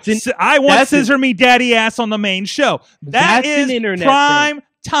you. I want Scissor Me Daddy Ass on the main show. That's is an prime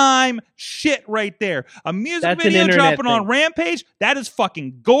time shit right there. A music video dropping on Rampage, that is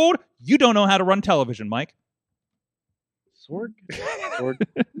fucking gold. You don't know how to run television, Mike. Sword.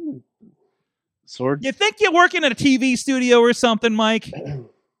 You think you're working at a TV studio or something, Mike?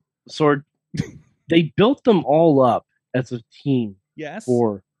 Sword. They built them all up as a team. Yes.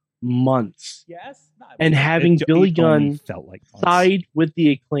 For months. Yes. And having Billy Gunn side with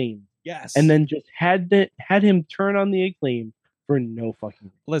the Acclaim. Yes. And then just had him turn on the Acclaim for no fucking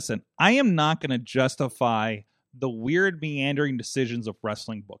reason. Listen, I am not going to justify the weird meandering decisions of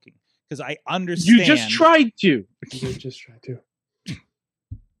wrestling booking because I understand. You just tried to. You just tried to.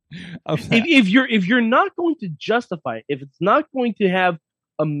 If you're not going to justify it, if it's not going to have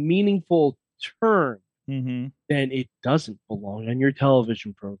a meaningful turn, then it doesn't belong on your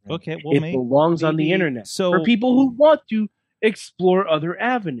television program. Okay, well, it belongs on the internet so, for people who want to explore other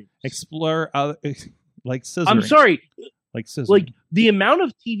avenues. Explore other, like scissoring. I'm sorry, like scissoring. Like the amount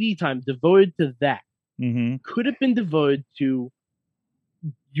of TV time devoted to that Mm-hmm. could have been devoted to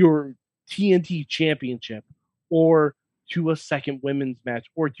your TNT championship or to a second women's match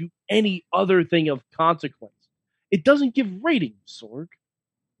or to any other thing of consequence. It doesn't give ratings, Sorg.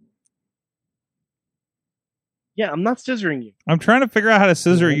 Yeah, I'm not scissoring you. I'm trying to figure out how to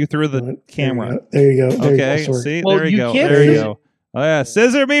scissor you through the camera. There you go. There Okay, you go, Sorg. see? Well, there you go. can't There you scissor- go. Oh, yeah.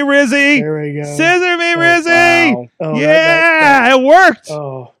 Scissor me, Rizzy! There we go. Scissor me, Rizzy! Wow. Oh, Yeah, it worked!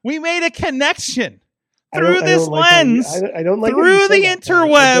 Oh, We made a connection I don't- through I this don't like how you- lens, I don't like how through you the said that, Tom. I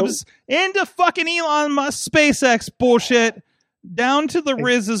interwebs, into fucking Elon Musk SpaceX bullshit, down to the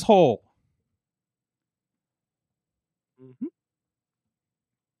Riz's hole. Mm-hmm.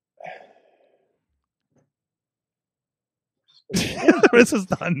 Riz is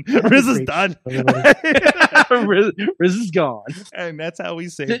done. Riz is done. Riz is gone. And that's how we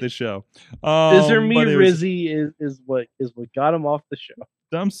save the show. Scissor me, but it was Rizzy is what got him off the show.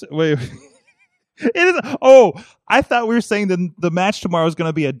 Wait. It is. Oh, I thought we were saying the match tomorrow is going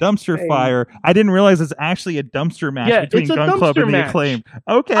to be a dumpster fire. I didn't realize it's actually a dumpster match between it's a Gun Club dumpster and the match. Acclaim.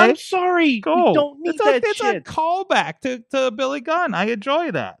 Okay, I'm sorry. cool. We don't need that it's shit. a callback to Billy Gunn. I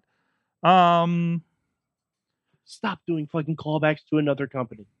enjoy that. Stop doing fucking callbacks to another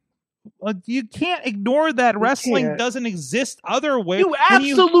company. You can't ignore that wrestling can't. doesn't exist other way. You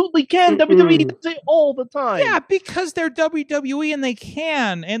absolutely can. WWE does it all the time. Yeah, because they're WWE and they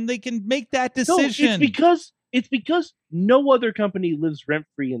can make that No, decision. it's because no other company lives rent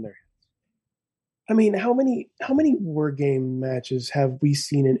free in their heads. I mean, how many war game matches have we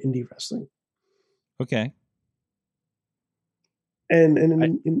seen in indie wrestling? Okay. And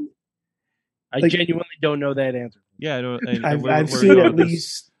I like- genuinely don't know that answer. Yeah, I don't. I've we're seen going at with this.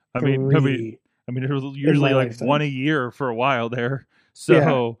 least I mean, three. it was usually like lifetime. one a year for a while there.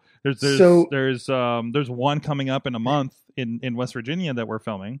 So there's one coming up in a month in West Virginia that we're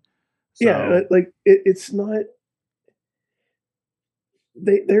filming. So, Yeah, like it's not.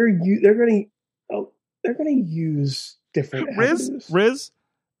 They're going to use different avenues. Riz,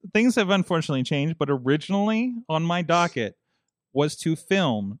 things have unfortunately changed, but originally on my docket was to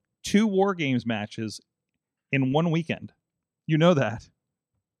film 2 War Games matches in one weekend. You know that.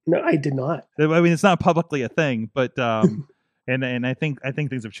 No, I did not. I mean, it's not publicly a thing, but and I think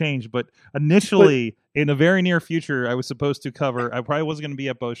things have changed. But initially, in a very near future, I was supposed to cover. I probably wasn't going to be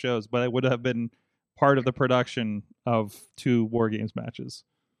at both shows, but I would have been part of the production of 2 War Games matches.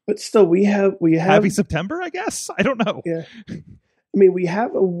 But still, we have Happy September, I guess. I don't know. Yeah, I mean, we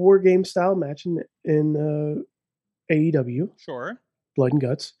have a war game style match in AEW. Sure. Blood and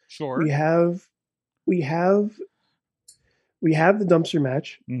Guts. Sure. We have the dumpster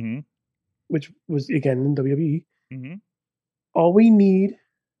match, Mm-hmm. which was again in WWE. Mm-hmm. All we need,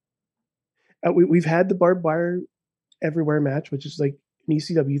 we've had the barbed wire everywhere match, which is like an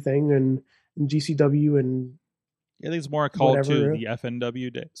ECW thing, and GCW, and I think it's more a call to whatever. the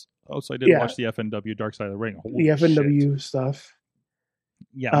FNW days. Oh, so I did watch the FNW Dark Side of the Ring. Holy the FNW shit. stuff.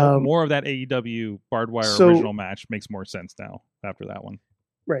 Yeah, more of that AEW barbed wire original match makes more sense now after that one.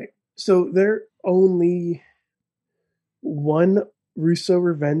 Right. So they're only one Russo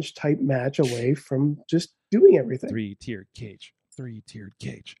Revenge type match away from just doing everything. 3-tiered cage.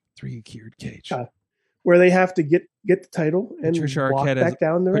 Where they have to get the title and Patricia walk Arquette back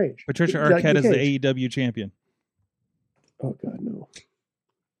down the range. Patricia Like Arquette is the Cage. AEW champion. Oh God, no.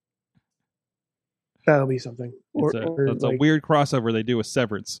 That'll be something. It's a weird crossover they do with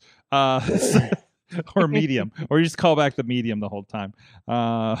Severance. Or Medium. Or you just call back the Medium the whole time.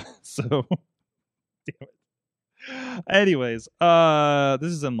 So damn it. Anyways,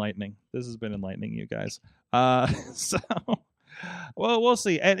 this is enlightening. This has been enlightening, you guys. So well, we'll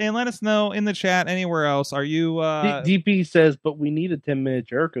see. And let us know in the chat anywhere else. Are you DP says, but we need a 10-minute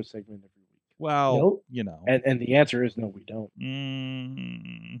Jericho segment every week. well, Nope. you know. And the answer is no, we don't.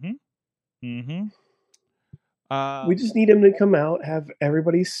 We just need him to come out, have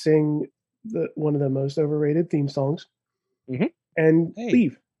everybody sing one of the most overrated theme songs, and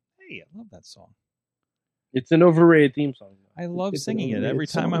leave. Hey, I love that song. It's an overrated theme song. I love It's an singing it overrated every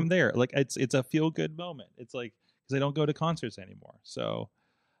time song. I'm there. Like it's a feel good moment. It's like because I don't go to concerts anymore. So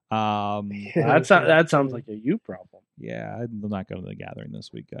That sounds like a you problem. Yeah, I'm not going to the gathering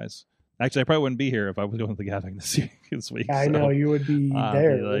this week, guys. Actually, I probably wouldn't be here if I was going to the gathering this week. I know you would be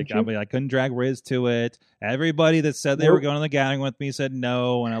there. I couldn't drag Riz to it. Everybody that said they were going to the gathering with me said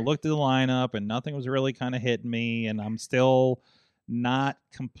no, and I looked at the lineup, and nothing was really kind of hitting me. And I'm still not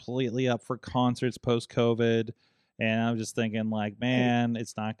completely up for concerts post-COVID. And I'm just thinking, like, man,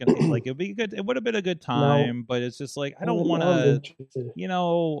 it's not going to like it'd be good. It would have been a good time, but it's just like I don't want to.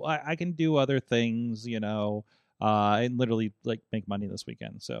 I can do other things, and literally like make money this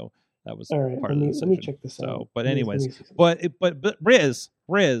weekend. So that was part of the decision. Let me check this out. So, but anyways, but Riz,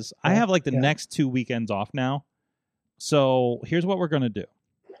 I have like the next 2 weekends off now. So here's what we're gonna do.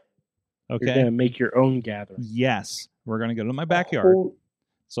 Okay, you're gonna make your own gathering. Yes, we're gonna go to my backyard.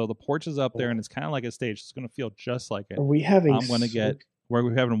 So the porch is up there, and it's kind of like a stage. It's going to feel just like it. Are we having? I'm going to get. Where are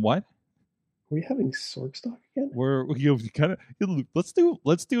we having what? Are we having Sorgstock again? Let's do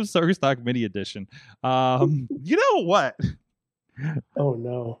Sorgstock mini edition. You know what? Oh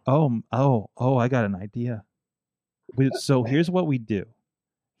no. Oh! I got an idea. So here's what we do.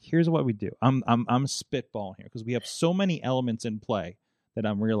 I'm spitballing here because we have so many elements in play that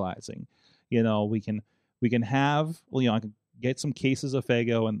I'm realizing. We can have. I can get some cases of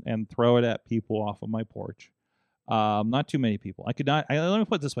Faygo and throw it at people off of my porch. Not too many people. Let me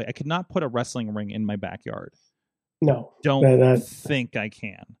put it this way. I could not put a wrestling ring in my backyard. No. Don't think I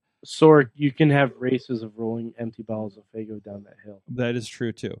can. Sorg, you can have races of rolling empty bottles of Faygo down that hill. That is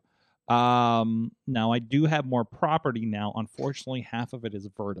true too. Now I do have more property now. Unfortunately, half of it is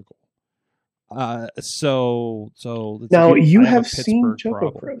vertical. So now you have seen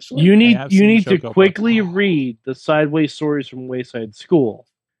Choco Pro. You need to quickly read the Sideways Stories from Wayside School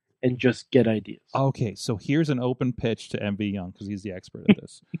and just get ideas. Okay, so here's an open pitch to MV Young because he's the expert at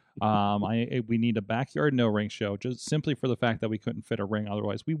this. We need a backyard no ring show just simply for the fact that we couldn't fit a ring.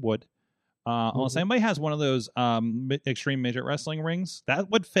 Otherwise, we would. Unless anybody has one of those extreme midget wrestling rings, that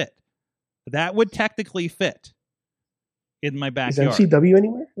would fit. That would technically fit in my backyard. Is MCW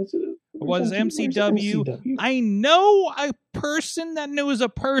anywhere? Was MCW? I know a person that knows a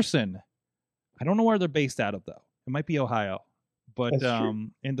person. I don't know where they're based out of though. It might be Ohio, but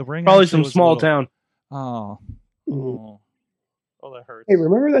in the ring, probably some small town. Oh, that hurts. Hey,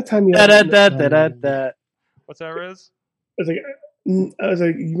 remember that time you? What's that, Riz? I was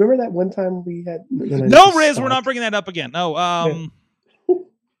like, you remember that one time we had? No, Riz, we're not bringing that up again. No.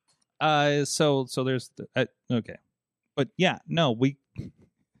 So there's okay, but yeah, no, we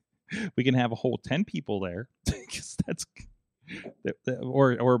can have a whole 10 people there. That's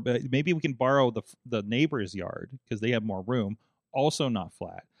or maybe we can borrow the neighbor's yard because they have more room. Also not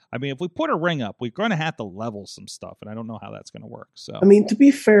flat. I mean, if we put a ring up, we're going to have to level some stuff, and I don't know how that's going to work. So I mean, to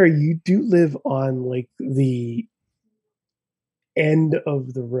be fair, you do live on like the end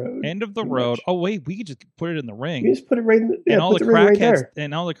of the road. Oh wait, we could just put it in the ring. You just put it right in the, and all the crackheads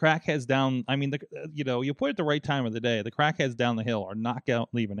and all the crackheads down. I mean, you put it the right time of the day. The crackheads down the hill are not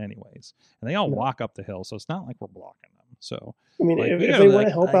leaving anyways, and they all walk up the hill, so it's not like we're blocking them. So I mean, if they want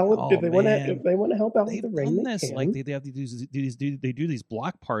to help out with, if they want to help out with the ring, they can. Like they have to do these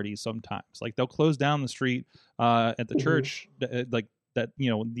block parties sometimes. Like they'll close down the street at the church, like that.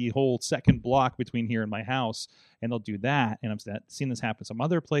 The whole second block between here and my house. And they'll do that. And I've seen this happen some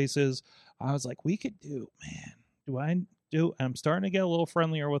other places. I was like, we could and I'm starting to get a little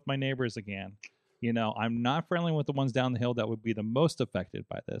friendlier with my neighbors again. I'm not friendly with the ones down the hill that would be the most affected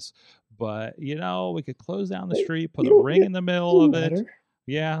by this. But, we could close down the street, put a ring in the middle of it.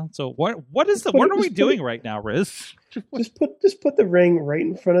 Yeah. So what are we doing right now, Riz? Just put the ring right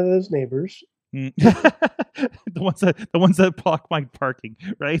in front of those neighbors. the ones that block my parking,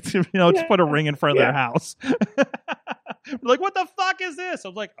 right? Just put a ring in front of their house. Like, what the fuck is this? I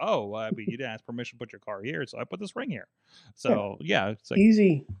was like, I mean, you didn't ask permission to put your car here, so I put this ring here. So it's like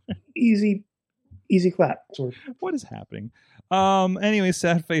easy clap. Sort of. What is happening? Anyway,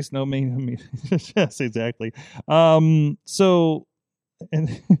 sad face, no mean. Yes, exactly. So,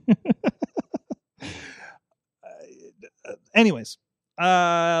 and anyways.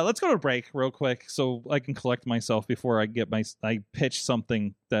 Let's go to a break real quick so I can collect myself before I pitch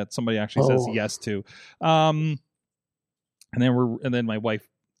something that somebody actually says yes to. And then my wife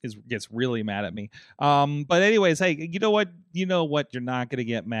gets really mad at me. But anyways, hey, you know what? You're not going to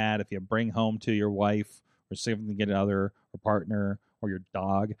get mad if you bring home to your wife or significant other or partner or your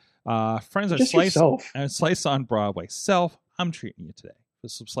dog. Friends are Slice on Broadway. Self, I'm treating you today.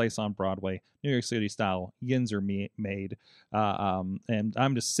 Some Slice on Broadway, New York City style. Yins are made. And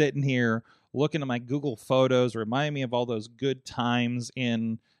I'm just sitting here looking at my Google Photos, reminding me of all those good times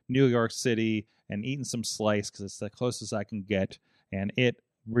in New York City and eating some slice because it's the closest I can get. And it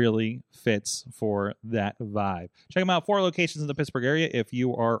really fits for that vibe. Check them out. 4 locations in the Pittsburgh area if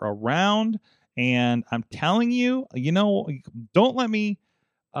you are around. And I'm telling you, don't let me.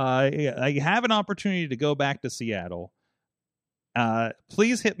 I have an opportunity to go back to Seattle.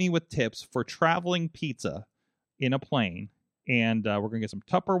 Please hit me with tips for traveling pizza in a plane. And we're going to get some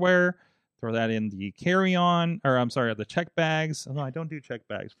Tupperware. Throw that in the carry-on, or I'm sorry, the check bags. No, I don't do check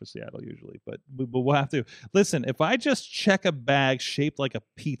bags for Seattle usually, but we'll have to. Listen, if I just check a bag shaped like a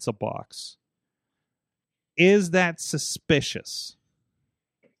pizza box, is that suspicious?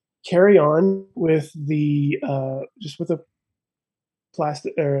 Carry on with the just with a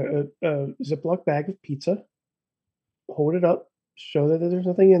plastic or a Ziploc bag of pizza. Hold it up, show that there's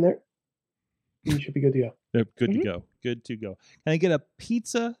nothing in there. You should be good to go. Yep, good to go. Good to go. Can I get a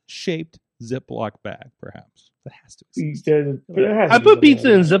pizza-shaped Ziploc bag, perhaps? That has to exist. I put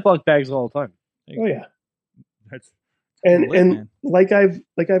pizza in Ziploc bags all the time. Oh yeah, that's and man. like I've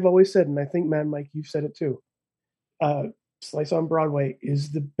always said, and I think Matt and Mike, you've said it too. Slice on Broadway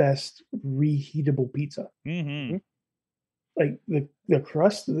is the best reheatable pizza. Mm-hmm. Like the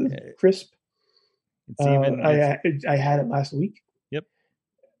crust, the crisp. It's even. I had it last week. Yep.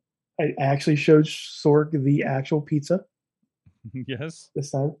 I actually showed Sorg the actual pizza. Yes. This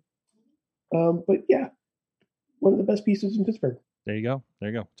time. But yeah, one of the best pizzas in Pittsburgh. There you go.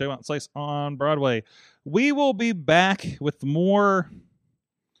 Check them out. Slice on Broadway. We will be back with more.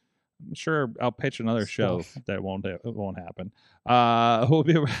 I'm sure I'll pitch another show that won't happen. We'll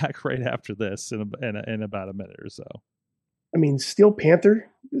be back right after this in about a minute or so. I mean, Steel Panther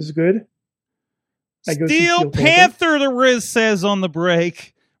is good. Steel Panther, the Riz says on the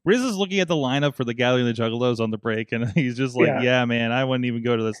break. Riz is looking at the lineup for the Gathering of the Juggalos on the break, and he's just like, "Yeah, man, I wouldn't even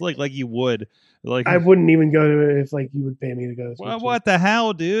go to this." Like you would. Like I wouldn't even go to it if you would pay me to go. Well, what the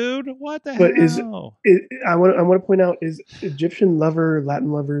hell, dude? What the hell? I want to point out, is Egyptian lover,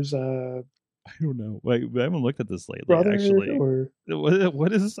 Latin lovers? I don't know. Like, I haven't looked at this lately. Brother, actually, or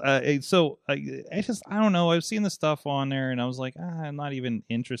what is? I don't know. I've seen the stuff on there, and I was like, I'm not even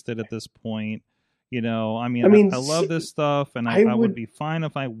interested at this point. I love this stuff, and I would be fine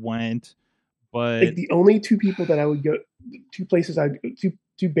if I went. But like the only two people that I would go,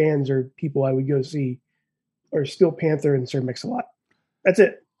 two bands or people I would go see are Steel Panther and Sir Mix-a-Lot. That's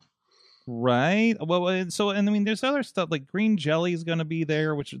it. Right. Well, there's other stuff like Green Jelly is going to be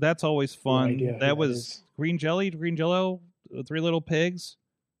there, which that's always fun. No that was Green Jello, Three Little Pigs.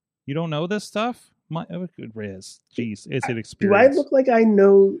 You don't know this stuff? Good Riz. Jeez, it's an experience. Do I look like I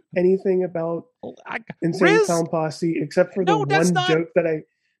know anything about Insane Clown Posse except for the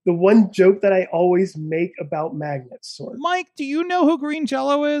one joke that I always make about magnets? Mike, do you know who Green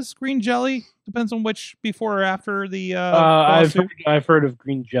Jello is? Green Jelly depends on which before or after the. I've heard of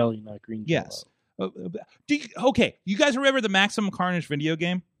Green Jelly, not Green Jello. Yes. Okay, you guys remember the Maximum Carnage video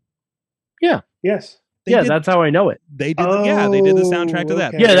game? Yeah. Yes. That's how I know it. They did. They did the soundtrack to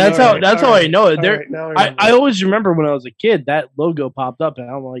that. Okay. Yeah, that's how I know it. I always remember when I was a kid that logo popped up, and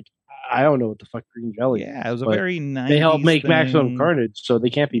I'm like, I don't know what the fuck Green Jelly is. Yeah, it was a very nice. They helped make Maximum Carnage, so they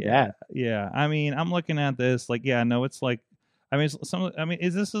can't be bad. Yeah, I mean, I'm looking at this like, it's like, this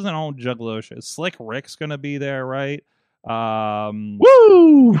is an old Juggalo show. Slick Rick's gonna be there, right?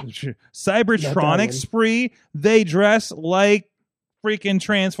 Woo! Cybertronic Spree. They dress like freaking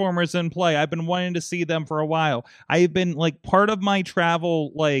Transformers in play. I've been wanting to see them for a while. I've been like, part of my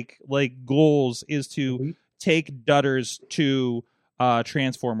travel like goals is to take Dutters to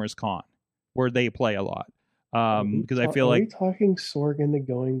Transformers Con, where they play a lot. Because I feel like, are we talking Sorg into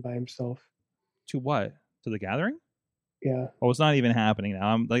going by himself to what? To the Gathering? Yeah. Oh, it's not even happening now.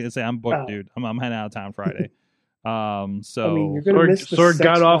 I'm like I say, I'm booked, dude. I'm heading out of town Friday. So you're gonna miss the Sword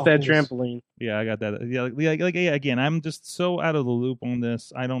got off that trampoline. Yeah, I got that. Yeah, again, I'm just so out of the loop on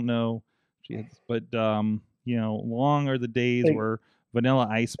this. I don't know, but long are the days where Vanilla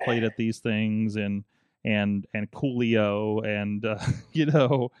Ice played at these things and Coolio and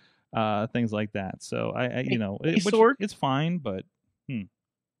things like that. So it's fine, but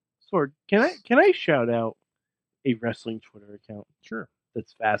Sword, can I shout out a wrestling Twitter account? Sure.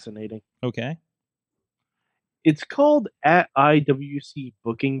 That's fascinating. Okay. It's called @IWC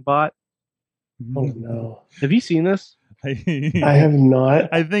Booking Bot. Oh no! Have you seen this? I have not.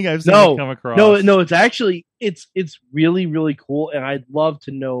 I think I've seen it come across. No. It's actually it's really, really cool, and I'd love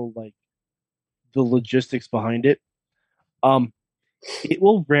to know like the logistics behind it. It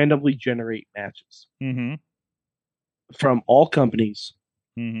will randomly generate matches from all companies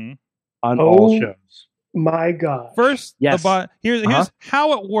on all shows. My God! First, yes. Here's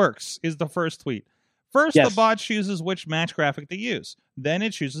how it works. Is the first tweet. First, Yes. the bot chooses which match graphic to use. Then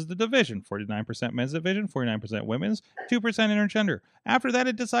it chooses the division, 49% men's division, 49% women's, 2% intergender. After that,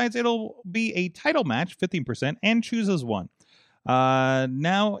 it decides it'll be a title match, 15%, and chooses one.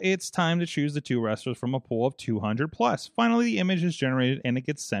 Now it's time to choose the 2 wrestlers from a pool of 200 plus. Finally, the image is generated and it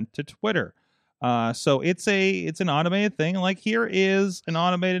gets sent to Twitter. So it's an automated thing. Like, here is an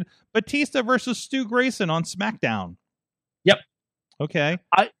automated Batista versus Stu Grayson on SmackDown. Yep. Okay.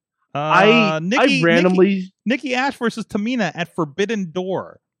 I randomly Nikki Ash versus Tamina at Forbidden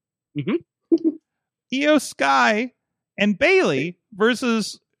Door. Mm-hmm. Io Sky and Bailey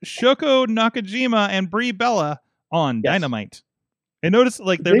versus Shoko Nakajima and Brie Bella on Dynamite. And notice,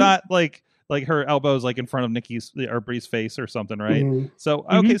 like, they're not like her elbows like in front of Nikki's or Brie's face or something, right? Mm-hmm. So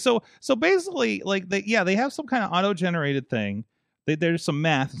okay, so basically, like, they have some kind of auto-generated thing. There's some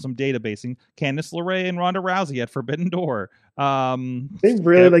math and some databasing. Candice LeRae and Ronda Rousey at Forbidden Door. They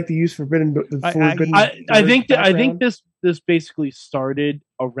really like to use Forbidden Door. I think this basically started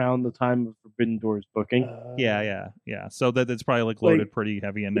around the time of Forbidden Door's booking. Yeah. So that it's probably like loaded pretty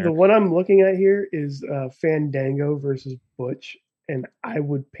heavy in there. The one I'm looking at here is Fandango versus Butch, and I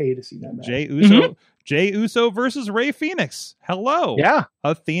would pay to see that match. Jey Uso versus Rey Fenix. Hello. Yeah.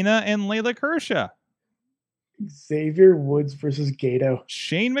 Athena and Layla Kershaw. Xavier Woods versus Gato.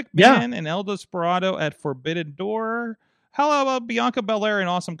 Shane McMahon and El Desperado at Forbidden Door. How about Bianca Belair and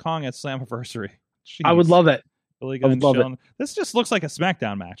Awesome Kong at Slammiversary? Jeez. I would love it. Billy Gunn and Shelton. This just looks like a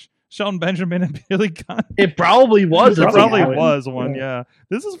SmackDown match. Shelton Benjamin and Billy Gunn. It probably was. It probably was one. Yeah.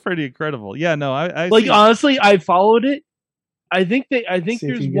 This is pretty incredible. Yeah. No, I like, honestly, I followed it. I think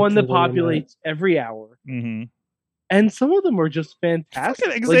there's one that populates that every hour, and some of them are just fantastic.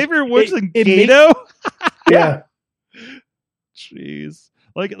 Like, Xavier Woods and Gato. Yeah. Jeez.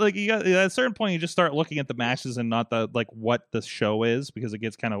 Like you got at a certain point, you just start looking at the matches and not the like what the show is, because it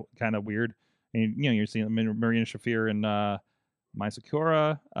gets kind of weird. And you're seeing Marina Shafir and Mai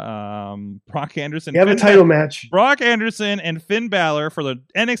Sakura, Brock Anderson. You have a title match. Brock Anderson and Finn Balor for the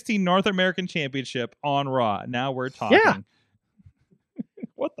NXT North American Championship on Raw. Now we're talking. Yeah.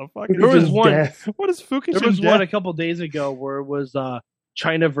 What the fuck? There was one. What is Fukushima? There was one a couple days ago where it was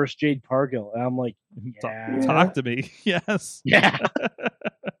China versus Jade Cargill, and I'm like, talk to me. Yes. Yeah.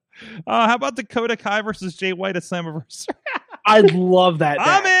 How about Dakota Kai versus Jay White at Slammiversary? I love that.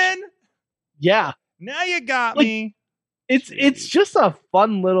 I'm in. Yeah. Now you got me. It's just a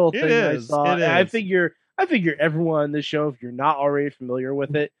fun little thing I saw. It is. And I figure everyone on this show, if you're not already familiar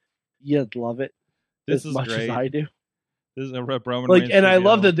with it, you'd love it as much great. as I do. This is a Roman Reigns, and I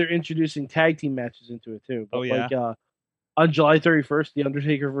love that they're introducing tag team matches into it too. But on July 31st, The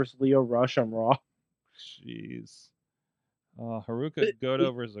Undertaker versus Lio Rush on Raw. Jeez. Haruka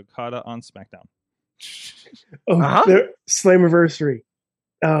Goto versus Okada on SmackDown. Slammiversary.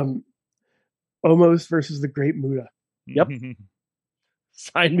 Omos versus the Great Muta. Yep.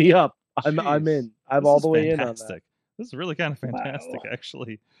 Sign me up. I'm in. I'm all the way in on that. This is really kind of fantastic,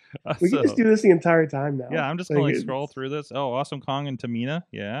 actually. We can just do this the entire time now. Yeah, I'm just going to scroll through this. Oh, Awesome Kong and Tamina.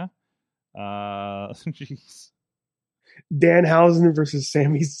 Yeah. Jeez. Danhausen versus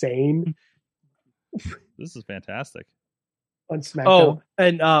Sami Zayn. This is fantastic. On SmackDown. Oh,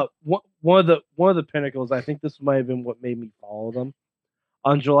 and one of the pinnacles, I think this might have been what made me follow them.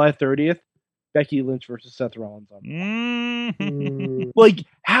 On July 30th, Becky Lynch versus Seth Rollins on Like,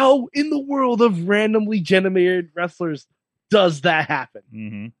 how in the world of randomly generated wrestlers does that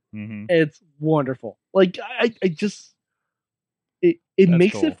happen? It's wonderful. Like, I just it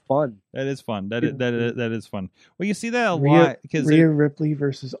makes it fun. That is fun. That is fun. Well, you see that a lot because Rhea Ripley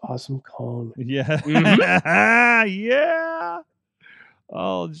versus Awesome Kong. Yeah. Yeah.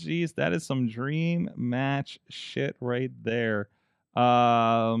 Oh, geez, that is some dream match shit right there.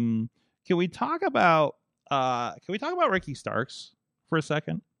 Can we talk about Ricky Starks for a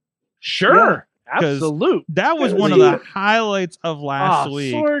second? Sure. Absolute. That was one of the highlights of last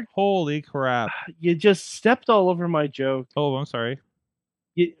week. Sorg, holy crap. You just stepped all over my joke. Oh, I'm sorry.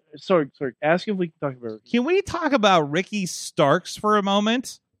 Sorry. Ask if we can talk about Ricky. Can we talk about Ricky Starks for a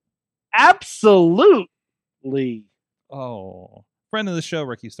moment? Absolutely. Oh. Friend of the show,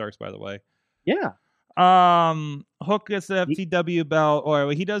 Ricky Starks, by the way. Yeah. Hook gets the FTW belt,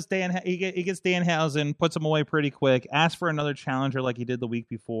 or he gets Danhausen, puts him away pretty quick, asks for another challenger like he did the week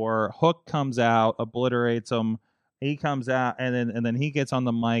before. Hook comes out, obliterates him. He comes out, and then he gets on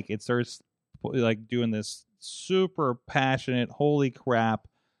the mic. It starts like doing this super passionate, holy crap.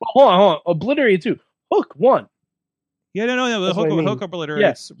 Hold on. Obliterate too. Hook won. Yeah, no. Hook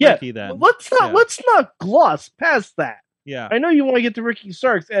obliterates Ricky then. Let's not gloss past that. Yeah. I know you want to get to Ricky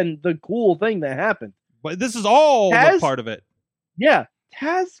Starks and the cool thing that happened. But this is all part of it. Yeah.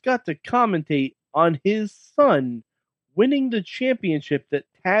 Taz got to commentate on his son winning the championship that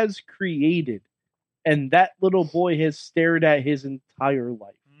Taz created, and that little boy has stared at his entire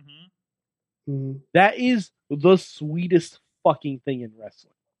life. Mm-hmm. That is the sweetest fucking thing in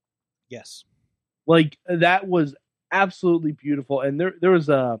wrestling. Yes. Like, that was absolutely beautiful. And there was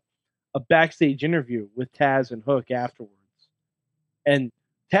a backstage interview with Taz and Hook afterwards. And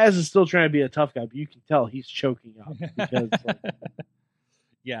Taz is still trying to be a tough guy, but you can tell he's choking up because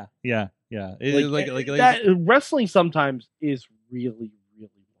yeah. That wrestling sometimes is really,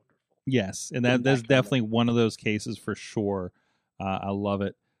 really wonderful. Yes, and that's definitely one of those cases for sure. I love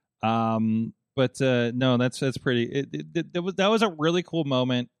it. But no, that's pretty. That was a really cool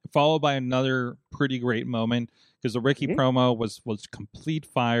moment, followed by another pretty great moment because the Ricky promo was complete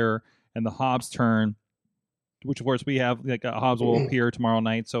fire, and the Hobbs turn, which of course we have, like, Hobbs will appear tomorrow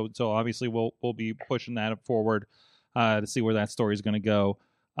night, so obviously we'll be pushing that forward to see where that story is going to go.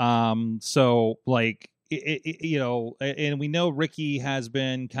 So like you know, and we know Ricky has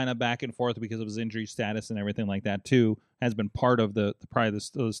been kind of back and forth because of his injury status and everything like that too, has been part of the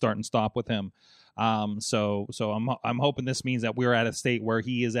start and stop with him. So I'm hoping this means that we're at a state where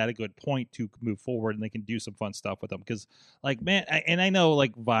he is at a good point to move forward and they can do some fun stuff with him. Because, like, man, and I know,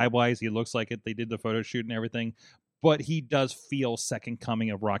 like, vibe wise, he looks like it. They did the photo shoot and everything, but he does feel second coming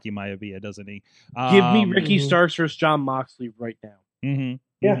of Rocky Maivia, doesn't he? Give me Ricky Starks versus Jon Moxley right now. Mm-hmm.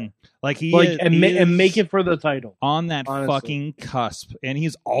 Yeah, like he and make it for the title on that fucking cusp, and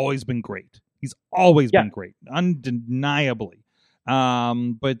he's always been great. He's always been great, undeniably.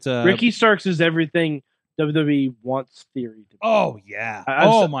 But Ricky Starks is everything WWE wants Theory to be. Oh yeah.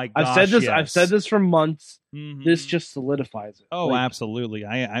 My gosh. I've said this. Yes. I've said this for months. Mm-hmm. This just solidifies it. Oh, absolutely.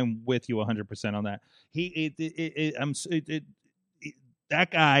 I'm with you 100% on that. That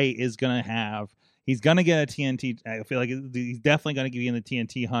guy is gonna have. He's going to get a TNT. I feel like he's definitely going to be in the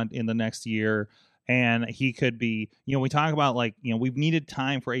TNT hunt in the next year. And he could be, you know, we talk about, like, you know, we've needed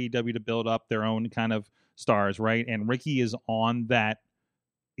time for AEW to build up their own kind of stars, right? And Ricky is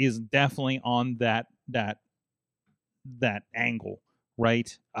definitely on that angle,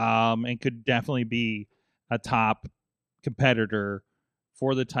 right? And could definitely be a top competitor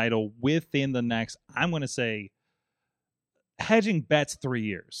for the title within the next, I'm going to say, hedging bets 3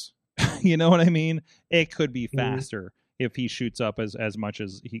 years. You know what I mean? It could be faster if he shoots up as much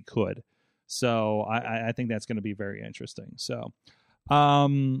as he could. So I think that's going to be very interesting. So,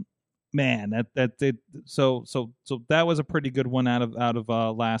 man, so that was a pretty good one out of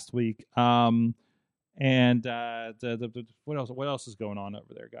last week. And what else is going on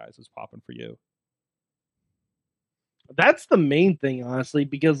over there, guys? Is popping for you? That's the main thing, honestly,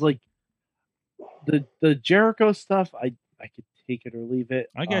 because, like, the Jericho stuff, I could take it or leave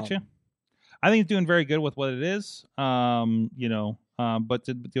it. I get you. I think it's doing very good with what it is. You know, but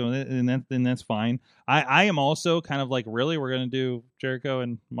and that's fine. I am also kind of like, really, we're going to do Jericho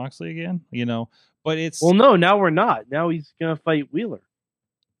and Moxley again, you know? But it's no, now we're not. Now he's going to fight Wheeler.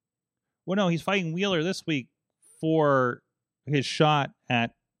 Well, no, he's fighting Wheeler this week for his shot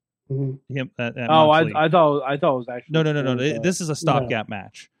at him. At Moxley. I thought it was actually no. This is a stopgap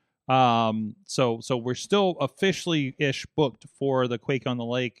match. So we're still officially booked for the Quake on the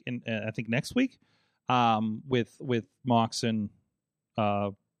Lake in I think next week, with Mox and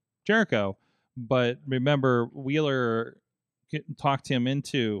Jericho. But remember, Wheeler talked him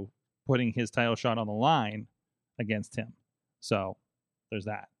into putting his title shot on the line against him. So there's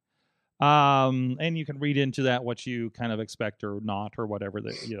that. And you can read into that what you kind of expect or not, or whatever,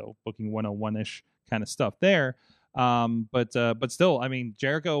 that, you know, booking 101-ish kind of stuff there. But still, I mean,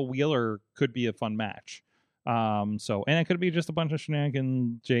 Jericho Wheeler could be a fun match. And it could be just a bunch of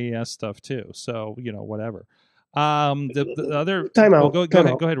shenanigan JAS stuff too. So, you know, whatever. The other time out. Go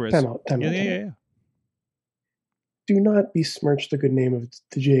ahead, Riz. Time out. Yeah. Do not besmirch the good name of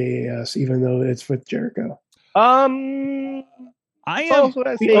the JAS, even though it's with Jericho. It also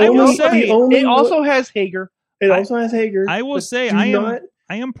has Hager. It also has Hager. I will say I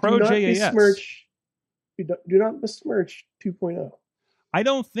am pro JAS. Do not besmirch 2.0. I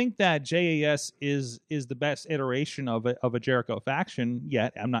don't think that JAS is the best iteration of a Jericho faction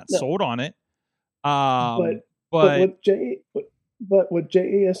yet. I'm not sold on it. But what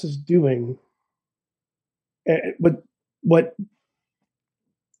JAS is doing, what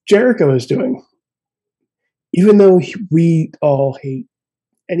Jericho is doing, even though we all hate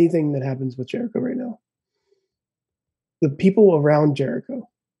anything that happens with Jericho right now, the people around Jericho,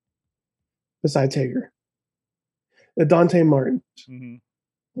 besides Hager, the Dante Martins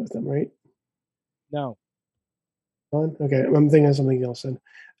with them, right? No. Okay, I'm thinking of something else then.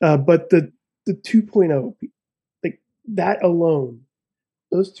 But the 2.0, like that alone,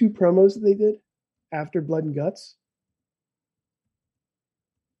 those two promos that they did, after Blood and Guts.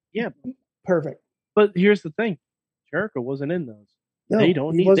 Yeah, perfect. But here's the thing: Jericho wasn't in those. No, they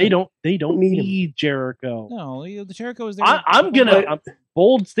don't he need. wasn't. They don't need him. Jericho. No, the Jericho is there. I'm gonna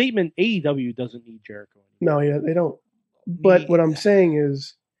bold statement: AEW doesn't need Jericho anymore. No, they don't. But what I'm saying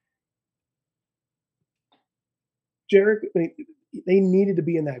is, Jericho. They needed to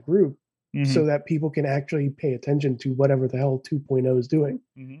be in that group so that people can actually pay attention to whatever the hell 2.0 is doing.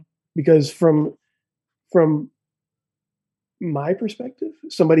 Because from my perspective,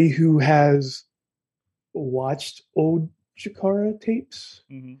 somebody who has watched old Chikara tapes,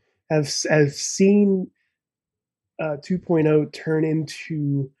 has seen 2.0 turn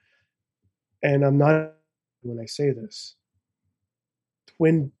into, and I'm not when I say this,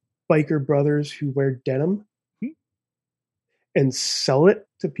 twin biker brothers who wear denim and sell it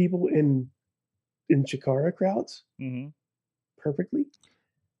to people in Chikara crowds perfectly,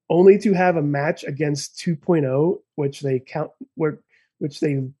 only to have a match against 2.0, which they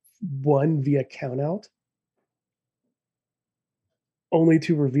won via count out, only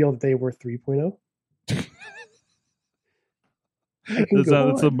to reveal that they were 3.0.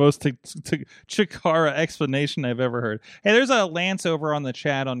 That's the most Chikara explanation I've ever heard. Hey, there's a Lance over on the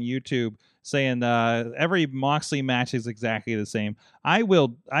chat on YouTube saying every Moxley match is exactly the same. I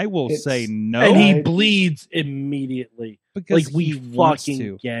will say no, and he bleeds immediately because like we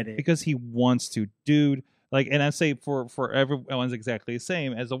fucking get it because he wants to, dude. Like, and I say for everyone's exactly the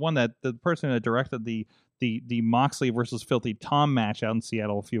same as the person that directed the Moxley versus Filthy Tom match out in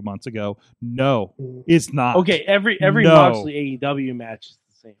Seattle a few months ago. No, it's not. Okay, every Moxley AEW match is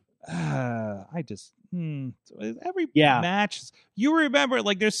the same. Every match. You remember,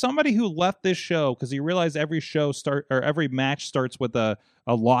 like, there's somebody who left this show because he realized every match starts with a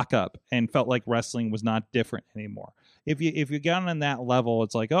lockup and felt like wrestling was not different anymore. If you get on that level,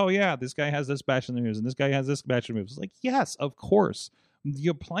 it's like, oh yeah, this guy has this batch of moves and this guy has this batch of moves. It's like, yes, of course.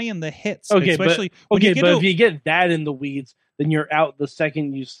 You're playing the hits, okay, especially but if you get that in the weeds, then you're out the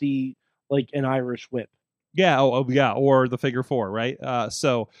second you see like an Irish whip. Yeah, yeah, or the figure four, right?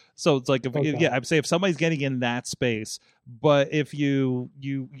 So it's like I'd say if somebody's getting in that space, but if you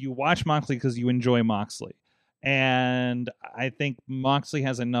watch Moxley because you enjoy Moxley, and I think Moxley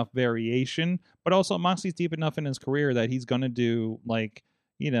has enough variation, but also Moxley's deep enough in his career that he's going to do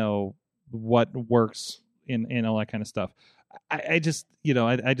what works in all that kind of stuff. I just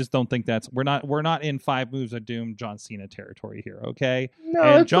don't think we're not in 5 moves of doom John Cena territory here, okay? No,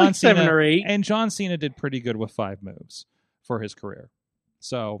 and it's like 7 or 8. And John Cena did pretty good with 5 moves for his career.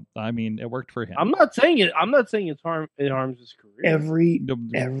 So I mean, it worked for him. I'm not saying it harms his career. Every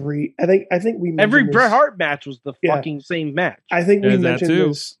I think we every Bret Hart match was the fucking same match. I think we mentioned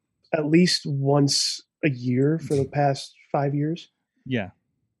this at least once a year for the past 5 years. Yeah.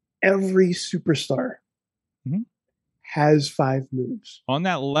 Every superstar has 5 moves. On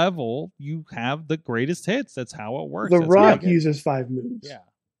that level, you have the greatest hits. That's how it works. The Rock uses 5 moves. Yeah.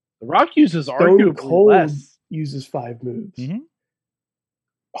 The Rock uses Stone Cold uses 5 moves.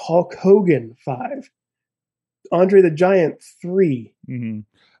 Hulk Hogan 5. Andre the Giant 3.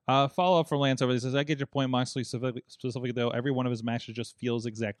 Follow up from Lance over there. Says, I get your point, Moxley specifically though. Every one of his matches just feels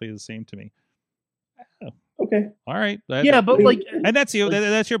exactly the same to me. Oh. Okay. All right. But like, and that's you.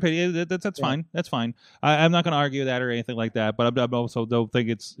 That's your opinion. That's fine. That's fine. I'm not going to argue that or anything like that. But I also don't think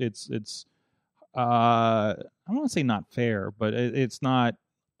it's. I don't want to say not fair, but it's not.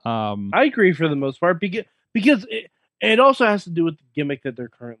 I agree for the most part because it also has to do with the gimmick that they're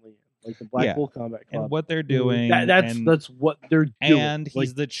currently in, like the Blackpool Combat Club, and what they're doing. That's what they're doing. And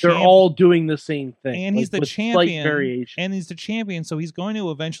he's the they're all doing the same thing. And he's the champion. Slight variation. And he's the champion, so he's going to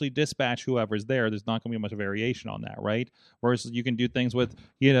eventually dispatch whoever's there. There's not going to be much variation on that, right? Whereas you can do things with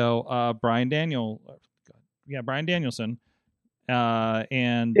Brian Danielson.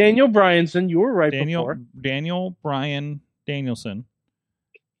 And Daniel Bryanson, you were right before. Daniel Bryan Danielson.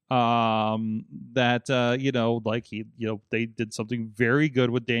 They did something very good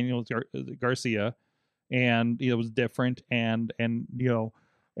with Daniel Garcia, and it was different, and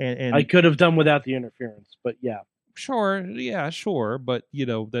I could have done without the interference, but yeah, sure, but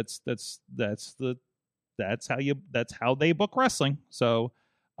that's how they book wrestling. So,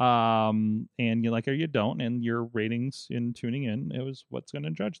 and you like it or you don't, and your ratings in tuning in, it was what's going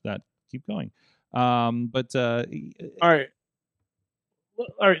to judge that. Keep going, but all right.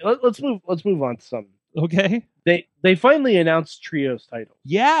 All right, let's move on to something. Okay. They finally announced Trios titles.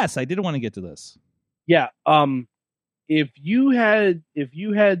 Yes, I did want to get to this. Yeah. If you had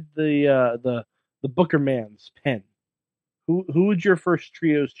the Booker Man's pen, who would your first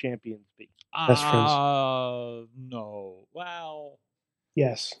Trios champions be? Best friends. No. Well,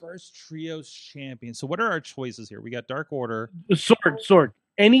 Yes. First trios champion. So what are our choices here? We got Dark Order. Sword.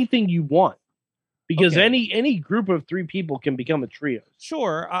 Anything you want. Because Okay. any group of 3 people can become a trio.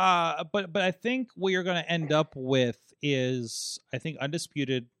 Sure. But I think what you're going to end up with is, I think,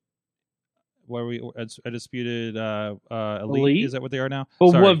 Undisputed. Where we Undisputed Elite? Is that what they are now?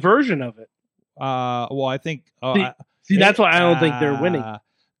 But Sorry. what version of it? Well, I think. That's why I don't think they're winning.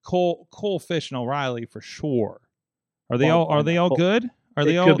 Cole, Fish, and O'Reilly for sure. Are they all? Are they all good? Are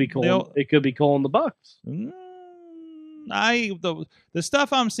they all? Could be Cole. It could be Cole and the Bucks. The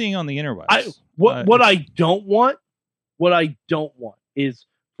stuff I'm seeing on the interwebs. What I don't want is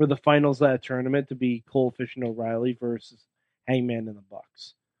for the finals of that tournament to be Cole, Fish, and O'Reilly versus Hangman and the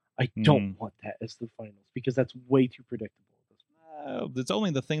Bucks. I don't want that as the finals because that's way too predictable. It's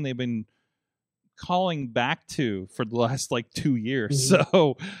only the thing they've been calling back to for the last 2 years.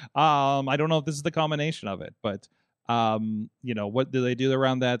 So I don't know if this is the combination of it, but what do they do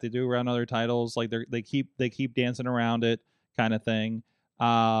around that? They do around other titles, they keep dancing around it, kind of thing.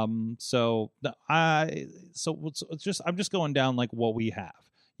 I'm just going down what we have.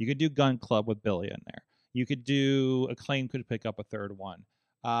 You could do Gun Club with Billy in there. You could do Acclaim could pick up a third one.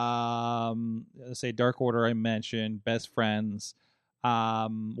 Let's say Dark Order I mentioned, Best Friends.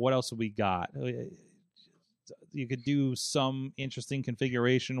 What else have we got? You could do some interesting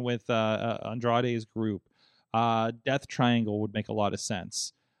configuration with Andrade's group. Death Triangle would make a lot of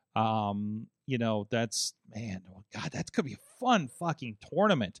sense. That's that could be a fun fucking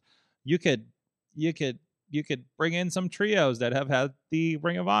tournament. You could bring in some trios that have had the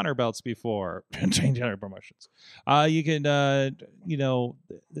Ring of Honor belts before and change other promotions. You could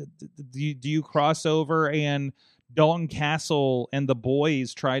do you cross over and Dalton Castle and the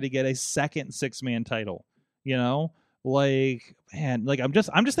boys try to get a second 6-man title? I'm just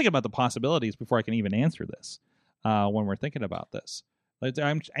thinking about the possibilities before I can even answer this. When we're thinking about this,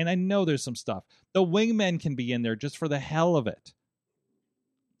 and I know there's some stuff. The Wingmen can be in there just for the hell of it.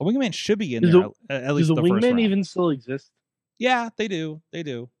 The Wingmen should be in there at least. Does the Wingmen even still exist? Yeah, they do. They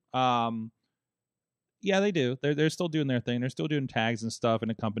do. Yeah, they do. They're still doing their thing. They're still doing tags and stuff and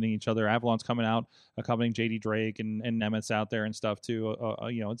accompanying each other. Avalon's coming out, accompanying JD Drake and Nemesis out there and stuff too.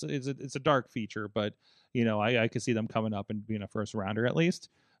 It's a dark feature, but I could see them coming up and being a first rounder at least.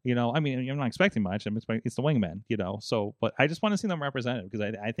 I'm not expecting much. It's the Wingmen, So, but I just want to see them represented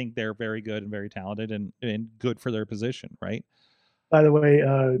because I think they're very good and very talented and good for their position, right? By the way,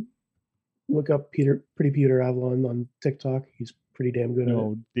 look up Pretty Peter Avalon on TikTok. He's pretty damn good at it.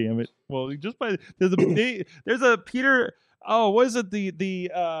 Oh, damn it! Well, there's a Peter. Oh, was it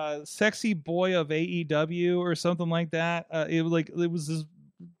the sexy boy of AEW or something like that? It was this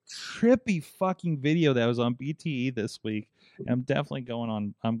trippy fucking video that was on BTE this week. And I'm definitely going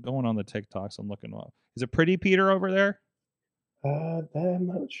on the TikToks. I'm looking up. Is it Pretty Peter over there? I'm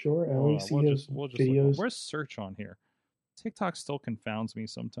not sure. I only see his videos. Where's search on here? TikTok still confounds me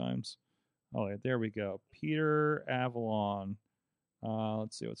sometimes. Oh, yeah, there we go. Peter Avalon.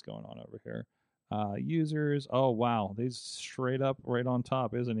 Let's see what's going on over here. Users. Oh, wow. He's straight up right on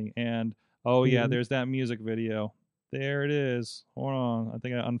top, isn't he? And, yeah, there's that music video. There it is. Hold on. I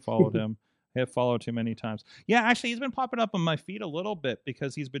think I unfollowed him. I have followed too many times. Yeah, actually, he's been popping up on my feed a little bit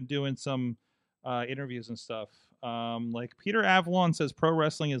because he's been doing some interviews and stuff. Peter Avalon says pro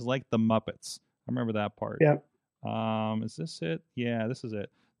wrestling is like the Muppets. I remember that part. Yeah. Is this it? Yeah, this is it.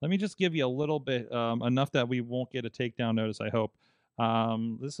 Let me just give you a little bit, enough that we won't get a takedown notice, I hope.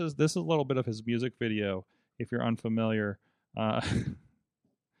 This is a little bit of his music video, if you're unfamiliar.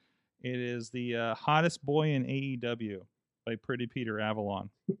 It is the hottest boy in AEW by Pretty Peter Avalon.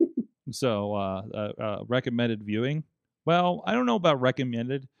 So recommended viewing. Well, I don't know about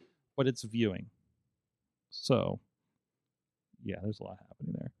recommended, but it's viewing. So yeah, there's a lot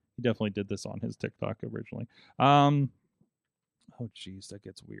happening there. He definitely did this on his TikTok originally. Oh geez, that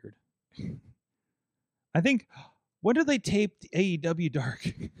gets weird. I think, when do they tape AEW Dark?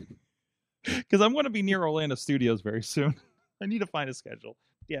 Because I'm going to be near Orlando Studios very soon. I need to find a schedule.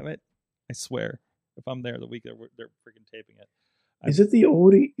 Damn it! I swear, if I'm there the week they're freaking taping it. Is it the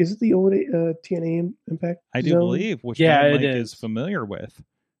old TNA Impact? I do believe, which Mike is familiar with.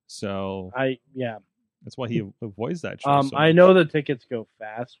 So that's why he avoids that show. I know the tickets go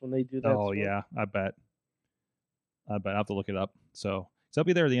fast when they do that. Oh yeah, I bet. I have to look it up. So I'll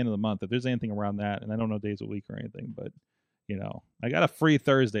be there at the end of the month if there's anything around that, and I don't know days a week or anything, but I got a free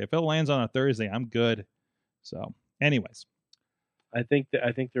Thursday. If it lands on a Thursday, I'm good. So, anyways, I think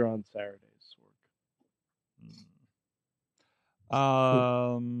they're on Saturdays.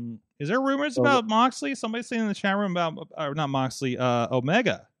 Is there rumors about Moxley? Somebody's saying in the chat room about, or not Moxley,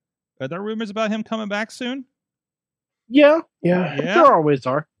 Omega. Are there rumors about him coming back soon? Yeah, Yeah. there always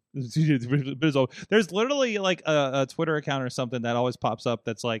are. There's literally like a Twitter account or something that always pops up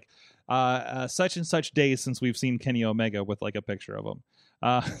that's like such and such days since we've seen Kenny Omega with like a picture of him.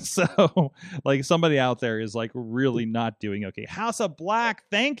 So like somebody out there is like really not doing okay. House of Black,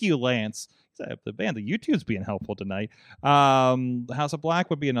 thank you, Lance. The YouTube's being helpful tonight. House of Black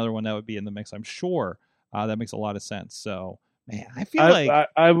would be another one that would be in the mix, I'm sure. That makes a lot of sense. So man, I feel like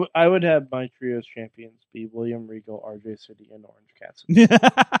I would have my trios champions be William Regal, RJ City, and Orange Cassidy.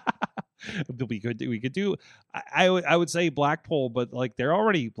 we could do. I would say Blackpool, but like they're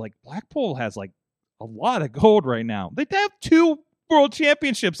already like Blackpool has like a lot of gold right now. They have 2 world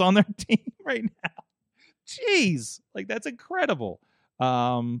championships on their team right now. Jeez, like that's incredible.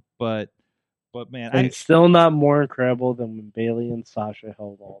 But man, and still not more incredible than when Bailey and Sasha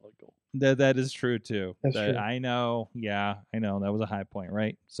held all the gold. That is true too. That's true. I know. Yeah, I know. That was a high point,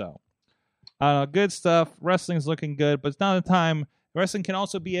 right? So, good stuff. Wrestling's looking good, but it's not the time. Wrestling can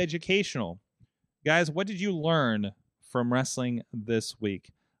also be educational. Guys, what did you learn from wrestling this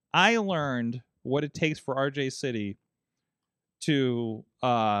week? I learned what it takes for RJ City to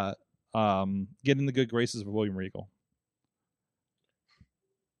get in the good graces of William Regal.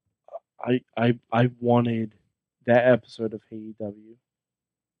 I wanted that episode of AEW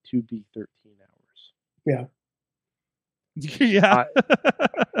to be 13 hours. Yeah. Yeah.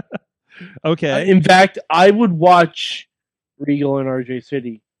 Okay. In fact, I would watch Regal and RJ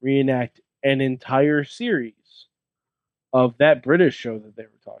City reenact an entire series of that British show that they were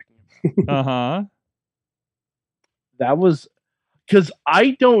talking about. Uh-huh. That was because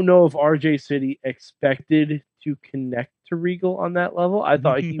I don't know if RJ City expected to connect to Regal on that level. I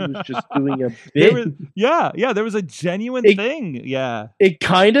thought he was just doing a bit. There was a genuine thing. Yeah. It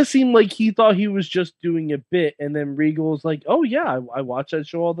kind of seemed like he thought he was just doing a bit, and then Regal was like, "Oh yeah, I watch that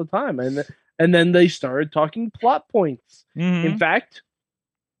show all the time," and then they started talking plot points. Mm-hmm. In fact,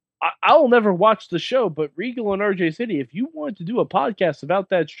 I'll never watch the show, but Regal and RJ City, if you wanted to do a podcast about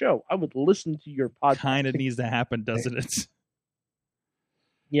that show, I would listen to your podcast. Kind of needs to happen, doesn't it?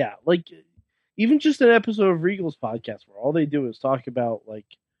 Yeah, like even just an episode of Regal's podcast where all they do is talk about like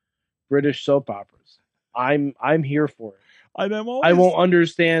British soap operas. I'm here for it. I won't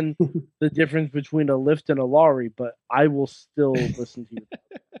understand the difference between a lift and a lorry, but I will still listen to you.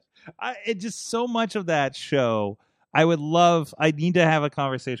 It just so much of that show. I need to have a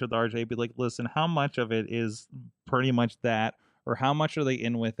conversation with RJ. Be like, listen, how much of it is pretty much that, or how much are they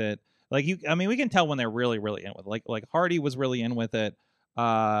in with it? Like we can tell when they're really, really in with it. Like Hardy was really in with it.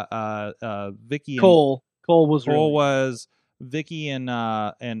 Vicky Cole was Vicky and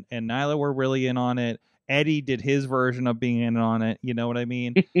Nyla were really in on it. Eddie did his version of being in on it. You know what I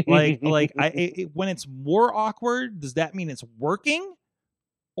mean? When it's more awkward, does that mean it's working?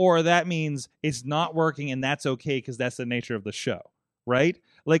 Or that means it's not working and that's okay because that's the nature of the show, right?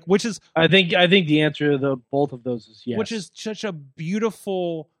 Like, which is... I think the answer to both of those is yes. Which is such a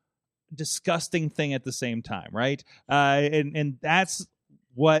beautiful, disgusting thing at the same time, right? And that's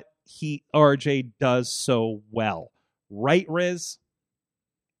what RJ does so well. Right, Riz?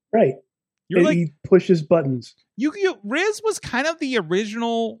 Right. He pushes buttons. Riz was kind of the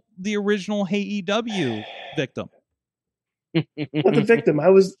original AEW victim. Not the victim. I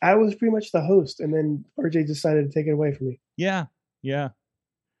was pretty much the host, and then RJ decided to take it away from me. Yeah.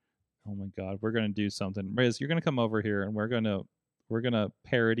 Oh my God, we're gonna do something. Riz, you're gonna come over here, and we're gonna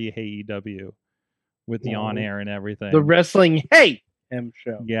parody AEW with the on air and everything. The wrestling M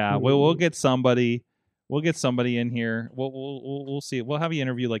show. Yeah, we'll get somebody. We'll get somebody in here. We'll see. We'll have you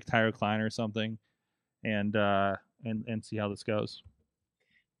interview like Tyler Klein or something, and see how this goes.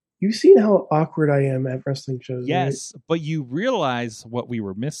 You've seen how awkward I am at wrestling shows. Yes, right? but you realize what we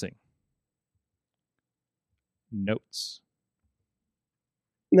were missing. Notes.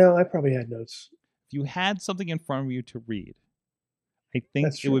 No, I probably had notes. If you had something in front of you to read, I think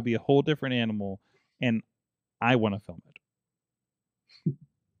That's it true. would be a whole different animal, and I want to film it.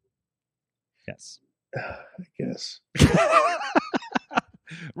 Yes. I guess.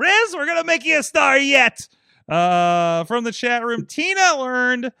 Riz, we're going to make you a star yet. From the chat room, Tina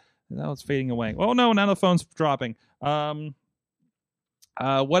learned... Now it's fading away. Oh, no, now the phone's dropping. What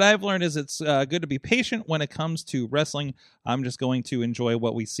I've learned is it's good to be patient when it comes to wrestling. I'm just going to enjoy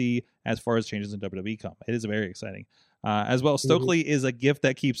what we see as far as changes in WWE come. It is very exciting. As well, Stokely is a gift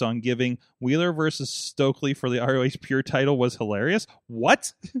that keeps on giving. Wheeler versus Stokely for the ROH Pure title was hilarious.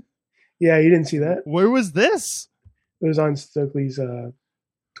 What? Yeah, you didn't see that? Where was this? It was on Stokely's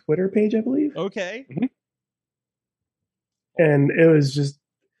Twitter page, I believe. Okay. Mm-hmm. And it was just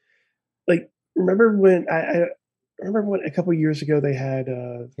remember when I remember when a couple years ago they had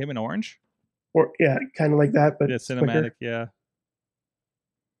him in orange? Or kind of like that, but Yeah, cinematic. quicker. Yeah.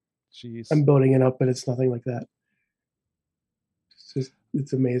 Jeez. I'm building it up, but it's nothing like that.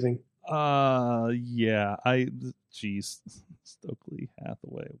 It's amazing. Yeah. Jeez. Stokely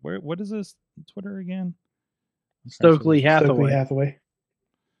Hathaway. What is this Twitter again? Stokely Hathaway.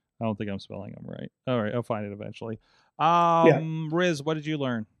 I don't think I'm spelling them right. All right, I'll find it eventually. Riz, what did you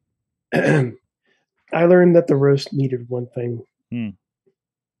learn? I learned that the roast needed one thing.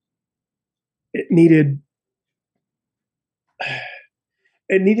 It needed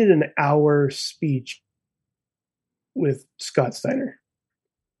an hour speech with Scott Steiner.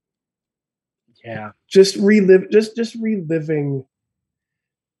 Yeah, just reliving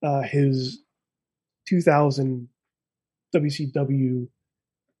his 2000 WCW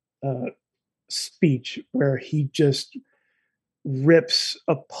speech, where he just rips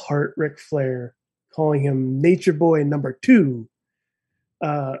apart Ric Flair, calling him Nature Boy number 2,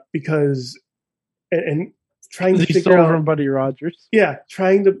 because and trying to figure out from Buddy Rogers. Yeah,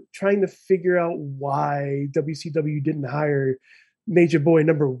 trying to figure out why WCW didn't hire Nature Boy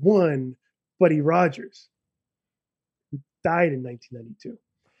number 1, Buddy Rogers, who died in 1992.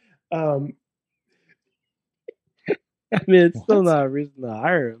 I mean, it's still not a reason to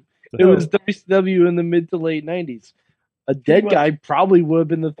hire him. It was WCW in the mid to late 90s. A dead guy probably would have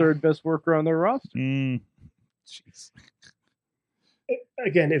been the third best worker on their roster. Jeez.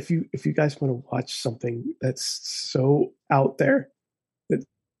 Again, if you guys want to watch something that's so out there, that's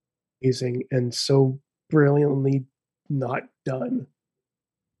amazing and so brilliantly not done,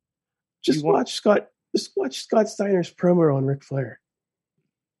 just watch Scott Steiner's promo on Ric Flair.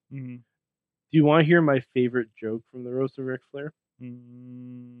 Mm-hmm. Do you want to hear my favorite joke from the roast of Ric Flair?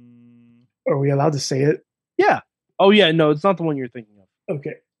 Are we allowed to say it? Yeah. Oh, yeah. No, it's not the one you're thinking of.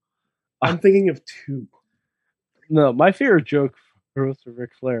 Okay. I'm thinking of 2. No, my favorite joke from the roast of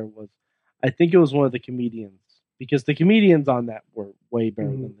Ric Flair was, I think it was one of the comedians, because the comedians on that were way better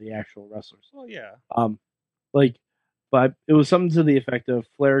than the actual wrestlers. Oh, yeah. But it was something to the effect of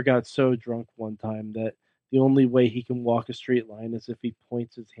Flair got so drunk one time that the only way he can walk a straight line is if he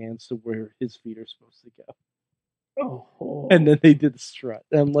points his hands to where his feet are supposed to go. Oh. And then they did the strut.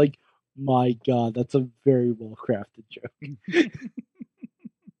 And I'm like, my God, that's a very well crafted joke. It's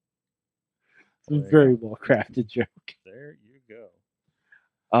a very well crafted joke. There you go.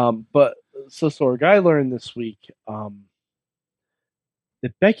 But so Sorg, I learned this week that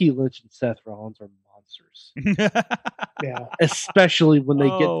Becky Lynch and Seth Rollins are monsters. Yeah. Especially when they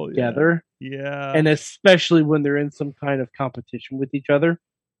get together. Yeah. And especially when they're in some kind of competition with each other.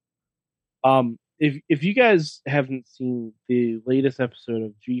 If you guys haven't seen the latest episode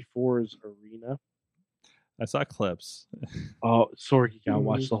of G4's Arena, I saw clips. Oh, Sorg, you gotta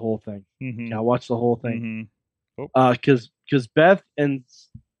watch the whole thing. Mm-hmm. You gotta watch the whole thing. Mm-hmm. Because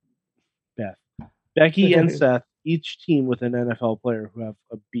Becky and Seth each team with an NFL player who have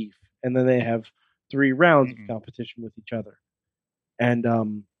a beef, and then they have 3 rounds of competition with each other. And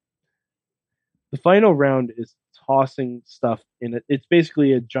the final round is tossing stuff in it. It's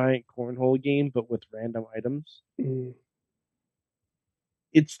basically a giant cornhole game, but with random items. Mm.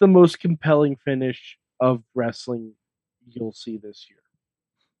 It's the most compelling finish of wrestling you'll see this year,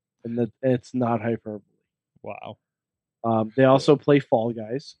 and it's not hyperbole. Wow. They also play Fall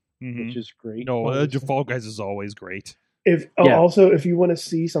Guys, which is great. No, Fall Guys is always great. Also, if you want to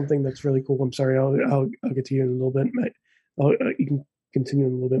see something that's really cool, I'm sorry, I'll get to you in a little bit, Mike. You can continue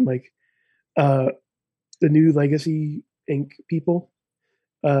in a little bit, Mike. The new Legacy Inc. people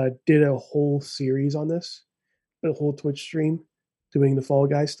did a whole series on this, a whole Twitch stream doing the Fall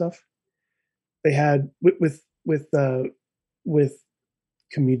Guys stuff. They had with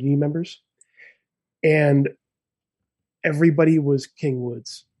community members, and everybody was King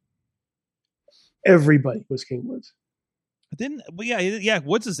Woods. Everybody was King Woods.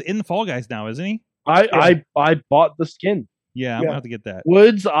 Woods is in the Fall Guys now, isn't he? I bought the skin. Yeah, I'm gonna have to get that.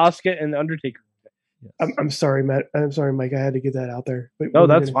 Woods, Asuka, and Undertaker. Yes. I'm sorry, Matt. I'm sorry, Mike. I had to get that out there. But no,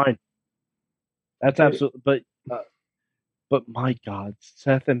 that's fine. That's absolutely. But my God,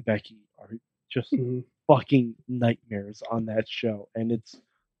 Seth and Becky are just fucking nightmares on that show, and it's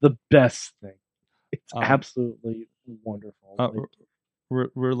the best thing. It's absolutely wonderful.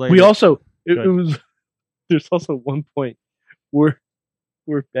 We also it was. There's also one point where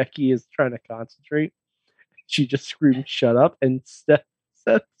Becky is trying to concentrate. She just screams, "Shut up!" and Seth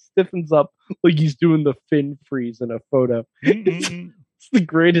stiffens up like he's doing the Finn freeze in a photo. It's the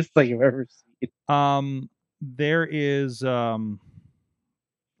greatest thing I've ever seen. There is sorry,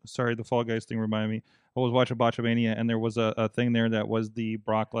 the Fall Guys thing reminded me. I was watching Botchamania, and there was a thing there that was the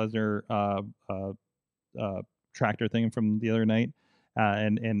Brock Lesnar tractor thing from the other night,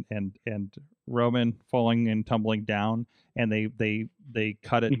 and Roman falling and tumbling down, and they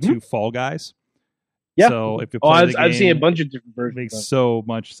cut it to Fall Guys. Yeah. So if you play the game, I've seen a bunch of different it versions. makes so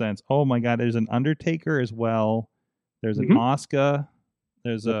much sense. Oh my God, there's an Undertaker as well. There's an Asuka.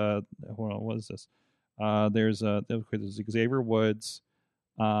 There's a what is this? There's Xavier Woods.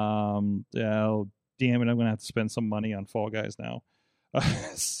 Oh damn it! I'm gonna have to spend some money on Fall Guys now.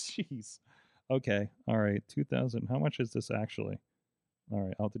 Jeez. Okay. All right. 2,000. How much is this actually? All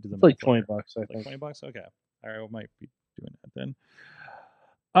right. I'll have to do the It's like math later. $20, I think. Like $20. Okay. All right. I might be doing that then.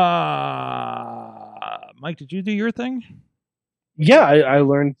 Mike, did you do your thing? Yeah, I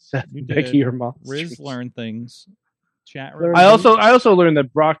learned Seth You and did. Becky are monsters. Riz learned things. Chat room. I also learned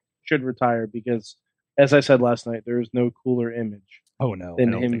that Brock should retire because, as I said last night, there is no cooler image Oh no, than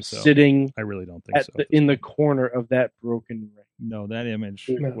I don't him think so. sitting I really don't think at so. in the corner of that broken ring. No, that image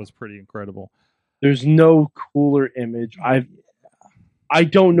was pretty incredible. There's no cooler image. I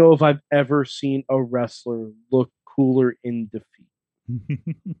don't know if I've ever seen a wrestler look cooler in defeat.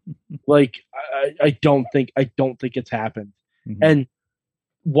 Like I don't think it's happened. Mm-hmm. And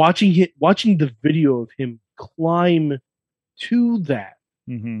watching the video of him climb to that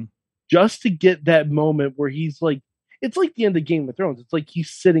just to get that moment where he's like, it's like the end of Game of Thrones. It's like he's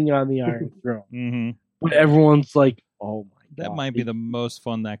sitting on the Iron Throne, but everyone's like, "Oh my god!" That might be the most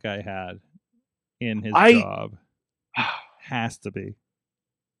fun that guy had in his job. Has to be.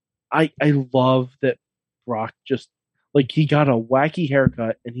 I love that Brock just like he got a wacky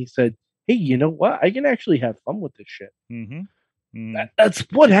haircut and he said, "Hey, you know what? I can actually have fun with this shit." That's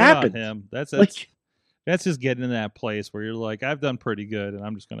what happened. Him. That's like that's just getting in that place where you're like, I've done pretty good, and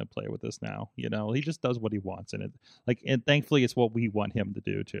I'm just going to play with this now. You know, he just does what he wants, and and thankfully, it's what we want him to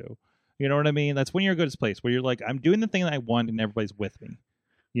do too. You know what I mean? That's when you're a good place where you're like, I'm doing the thing that I want, and everybody's with me.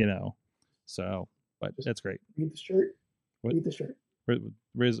 You know, so but that's great. Read the shirt. What? Read the shirt.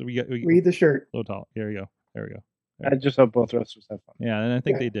 Riz, read the shirt. Low tall. There we go. I just hope both wrestlers have fun. Yeah, and I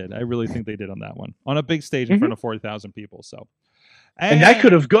think they did. I really think they did on that one on a big stage in front of 40,000 people. So. And that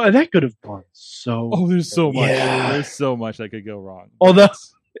could have gone. That could have gone so. Oh, there's so much. Yeah. There's so much that could go wrong. Although,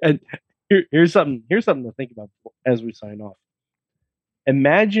 and here's something to think about as we sign off.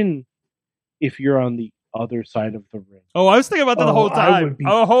 Imagine if you're on the other side of the ring. Oh, I was thinking about that the whole time.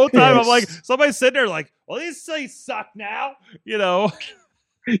 The whole time, I'm like, somebody's sitting there like, well, these things suck now. You know,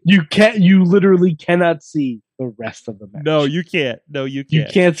 you literally cannot see the rest of the match. No, you can't. You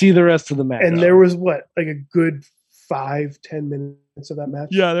can't see the rest of the match. And there was like a good 5-10 minutes of that match.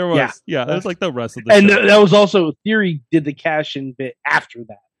 Yeah, there was. Yeah, that was like the rest of the and show. That was also Theory did the cash in bit after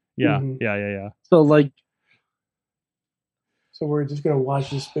that. Yeah, yeah. So like, so we're just gonna watch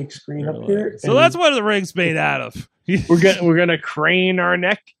this big screen up here. So that's what the ring's made out of. we're gonna crane our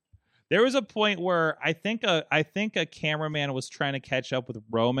neck. There was a point where I think a cameraman was trying to catch up with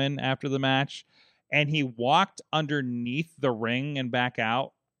Roman after the match, and he walked underneath the ring and back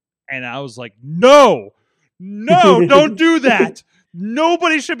out, and I was like, no, don't do that.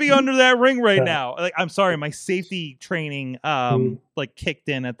 Nobody should be under that ring right now. Like, I'm sorry, my safety training like kicked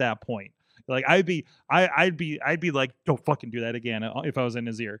in at that point. Like I'd be like, don't fucking do that again if I was in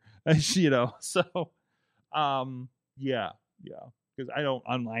his ear, you know. So, yeah, because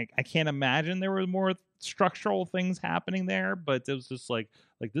I can't imagine there were more structural things happening there, but it was just like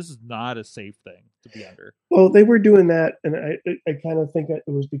this is not a safe thing to be under. Well, they were doing that, and I kind of think that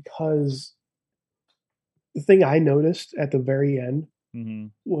it was because the thing I noticed at the very end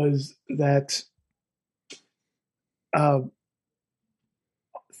was that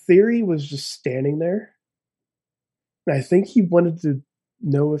Theory was just standing there, and I think he wanted to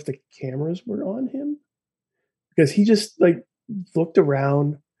know if the cameras were on him because he just like looked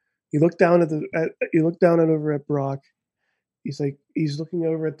around. He looked down over at Brock. He's looking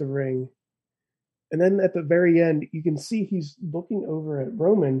over at the ring, and then at the very end, you can see he's looking over at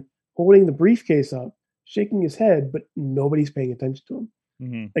Roman, holding the briefcase up, shaking his head, but nobody's paying attention to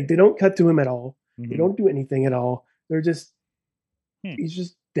him. Like they don't cut to him at all. They don't do anything at all. They're just he's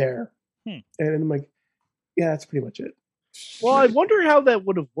just there, and I'm like, yeah, that's pretty much it. Well, I wonder how that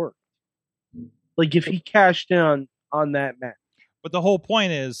would have worked. Like if he cashed in on that match. But the whole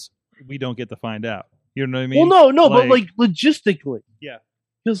point is we don't get to find out. You know what I mean? Well, no, but like logistically, yeah,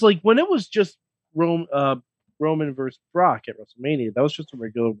 because like when it was just Roman versus Brock at WrestleMania, that was just a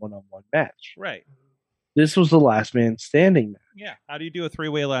regular one-on-one match. Right. This was the last man standing match. Yeah. How do you do a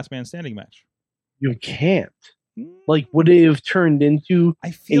 3-way last man standing match? You can't. Like, would it have turned into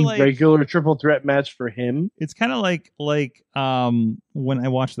a regular triple threat match for him? It's kind of like when I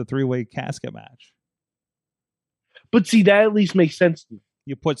watched the 3-way casket match. But see, that at least makes sense to me.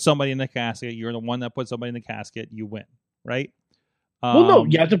 You put somebody in the casket. You're the one that put somebody in the casket. You win, right? Well, no,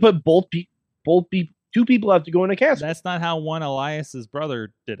 you have to put two people have to go in a casket. That's not how one Elias's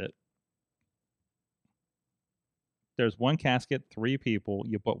brother did it. There's one casket, 3 people.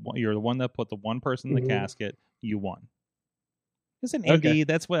 You're the one that put the one person in the casket. You won. It's an indie.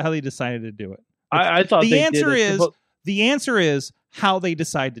 That's how they decided to do it. I thought the answer is how they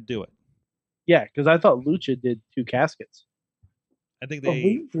decide to do it. Yeah, because I thought Lucha did 2 caskets. I think Are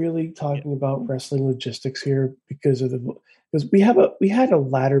we really talking about wrestling logistics here because we had a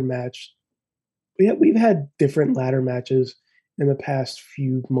ladder match. We've had different ladder matches in the past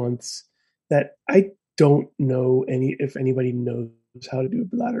few months that I don't know if anybody knows how to do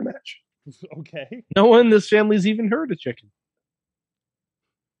a ladder match. Okay. No one in this family's even heard of chicken.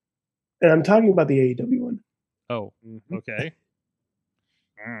 And I'm talking about the AEW one. Oh, okay.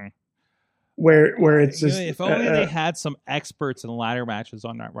 Where it's just, if only they had some experts in ladder matches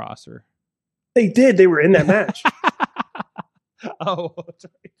on that roster. They did. They were in that match. Oh, that's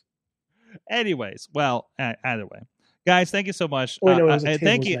right. Anyways, well, either way, guys, thank you so much.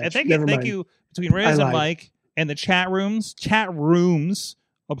 Thank you between Riz and Mike and the chat rooms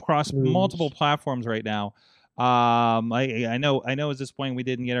across multiple platforms right now. I know at this point we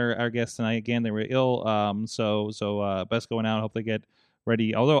didn't get our guests tonight. Again, they were ill. So best going out. Hope they get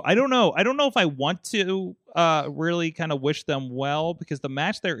ready. Although I don't know if I want to really kind of wish them well, because the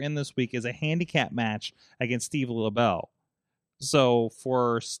match they're in this week is a handicap match against Steve LaBelle. So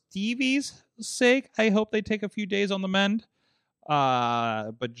for Stevie's sake, I hope they take a few days on the mend.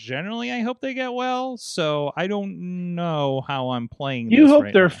 But generally, I hope they get well. So I don't know how I'm playing. You hope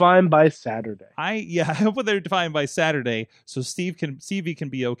they're fine by Saturday. I hope they're fine by Saturday, so Stevie can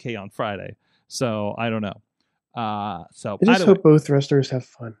be okay on Friday. So I don't know. So I just hope both wrestlers have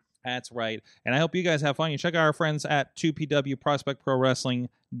fun. That's right. And I hope you guys have fun. You check out our friends at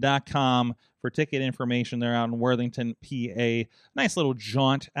 2pwprospectprowrestling.com for ticket information. They're out in Worthington, PA. Nice little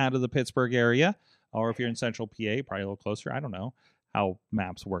jaunt out of the Pittsburgh area. Or if you're in Central PA, probably a little closer. I don't know how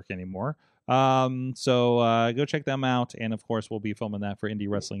maps work anymore. So go check them out. And, of course, we'll be filming that for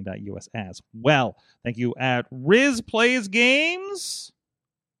IndieWrestling.us as well. Thank you at Riz Plays Games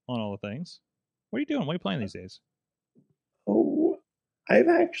on all the things. What are you doing? What are you playing these days? Oh, I've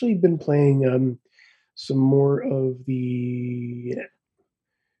actually been playing some more of the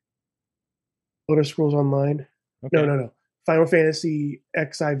Elder Scrolls Online. Okay. No. Final Fantasy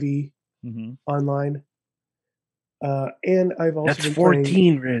XIV online. And I've also been 14,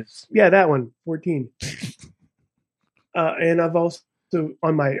 playing, Riz. Yeah, that one, 14. And I've also,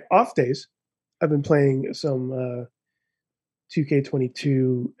 on my off days, I've been playing some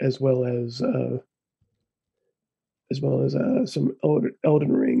 2K22 as well as some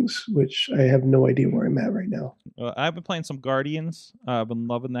Elden Rings, which I have no idea where I'm at right now. I've been playing some Guardians. I've been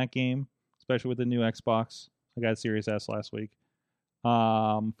loving that game, especially with the new Xbox. I got a Series S last week,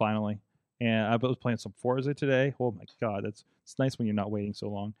 finally. And I was playing some Forza today. Oh my god, it's nice when you're not waiting so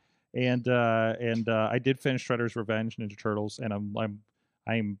long. And I did finish Shredder's Revenge Ninja Turtles, and I'm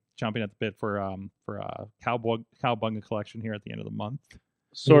chomping at the bit for Cowabunga Collection here at the end of the month.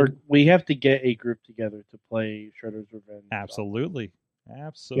 So we have to get a group together to play Shredder's Revenge. Absolutely.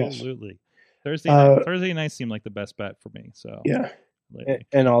 Yes. Thursday nights seem like the best bet for me. So yeah.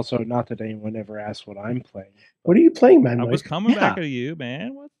 And also, not that anyone ever asked what I'm playing. What are you playing, man? I was coming back at you,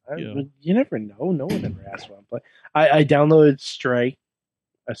 man. What? You never know. No one ever asked what I'm playing. I downloaded Stray.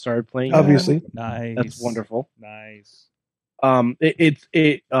 I started playing. Obviously, nice. That's wonderful. Nice.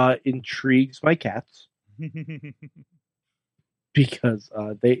 It intrigues my cats because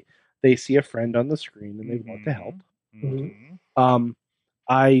they see a friend on the screen and they want to help. Mm-hmm.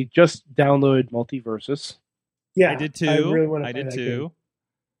 I just downloaded Multiversus. Yeah, I did too. I really want to. I did too.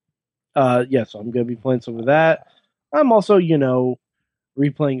 Yeah, so I'm going to be playing some of that. I'm also,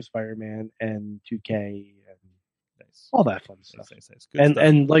 replaying Spider-Man and 2K and all that fun stuff. Nice.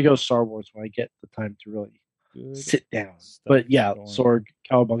 And Lego Star Wars when I get the time to really sit down. But yeah, Sorg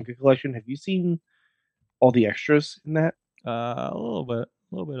Cowabunga Collection. Have you seen all the extras in that? A little bit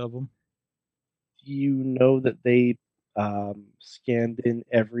of them. Do you know that they scanned in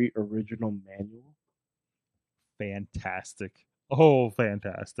every original manual? Fantastic. Oh,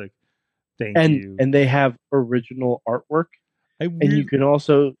 fantastic. Thank you. And they have original artwork. And you can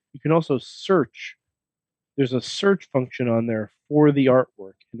also search. There's a search function on there for the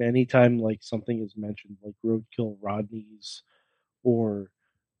artwork. And anytime like something is mentioned, like Roadkill Rodney's or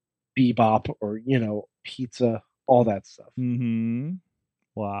Bebop or, Pizza, all that stuff. Mm-hmm.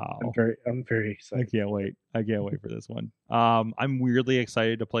 Wow. I'm very excited. I can't wait for this one. I'm weirdly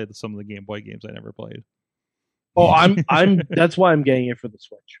excited to play some of the Game Boy games I never played. Oh, I'm that's why I'm getting it for the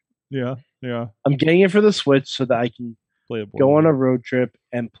Switch. Yeah. I'm getting it for the Switch so that I can go on a road trip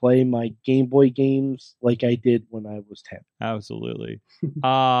and play my Game Boy games like I did when I was 10. Absolutely.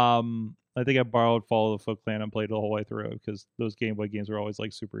 I think I borrowed Follow the Foot Clan and played it the whole way through because those Game Boy games were always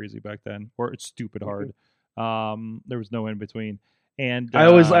like super easy back then, or it's stupid hard. There was no in between, and I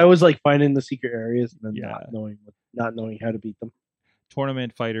was like finding the secret areas and then Yeah. not knowing how to beat them.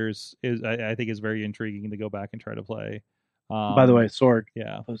 Tournament Fighters is I think is very intriguing to go back and try to play. By the way, Sorg,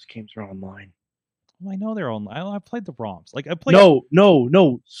 yeah, those games are online. oh, I know they're online. I played the ROMs. Like I played.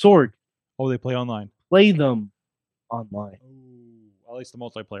 No, Sorg, Oh, they play online. play them online. At least the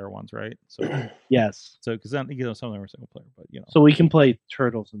multiplayer ones, right? So Yes. so because then you know some of them are single player, but you know. So we can play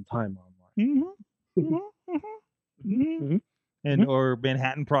Turtles in Time online. And or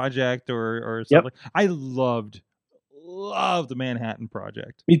Manhattan Project or something. Yep. I loved the Manhattan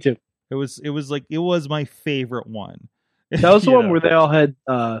Project. Me too. It was my favorite one. That was the You one know? where they all had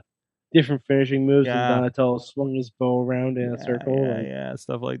different finishing moves, Yeah. and Donatello swung his bow around in a circle. Yeah,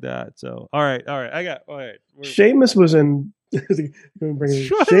 stuff like that. So all right. Seamus was in.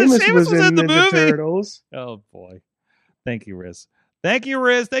 Seamus was in the Ninja movie. Turtles. Oh boy. Thank you, Riz. Thank you,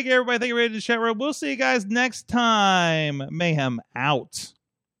 Riz. Thank you, everybody. Thank you, in the chat room. We'll see you guys next time. Mayhem out.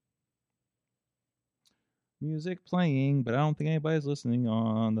 Music playing, but I don't think anybody's listening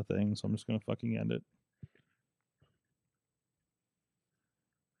on the thing, so I'm just gonna fucking end it.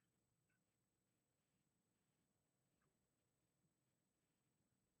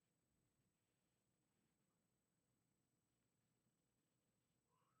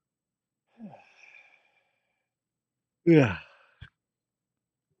 Yeah.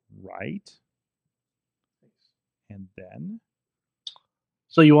 Right. And then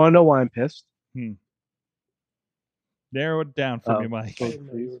So you want to know why I'm pissed? narrow it down for me, Oh, Mike. I didn't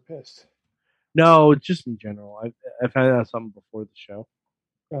know you were pissed. No, just in general. I found out something before the show.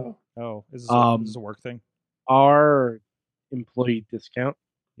 Oh, Is this a work thing? Our employee discount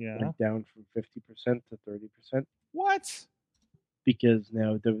Yeah. went down from 50% to 30% What? because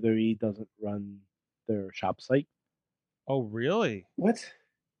now WWE doesn't run their shop site. Oh, really? what?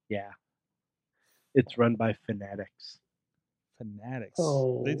 Yeah. It's run by Fanatics. Fanatics.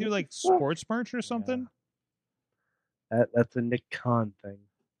 Oh, They do like what? sports merch or something? That's a Nick Khan thing.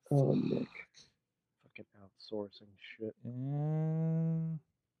 Oh, Nick. Fucking outsourcing shit.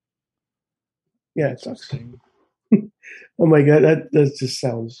 Yeah, it sucks. Interesting. Oh my god, that just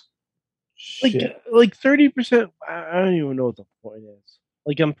sounds shit. Like 30%. I don't even know what the point is.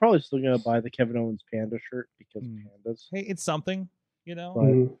 Like, I'm probably still gonna buy the Kevin Owens Panda shirt because pandas. Hey, it's something, you know.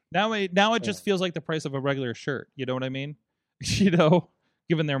 Mhm. Now it just feels like the price of a regular shirt. You know what I mean? You know,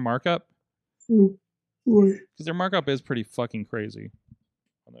 given their markup, Mm. because their markup is pretty fucking crazy.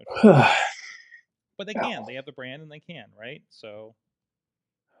 But they can. They have the brand and they can, right? So,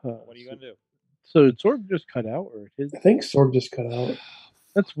 what are you gonna do? So did Sorg just cut out, or his? I think Sorg just cut out.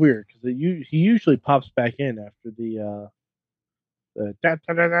 That's weird because he usually pops back in after the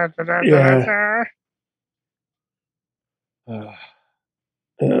Yeah.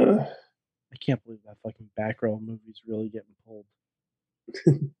 I can't believe that fucking back row movie's really getting pulled.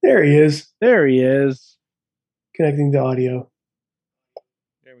 There he is, There he is. connecting to audio.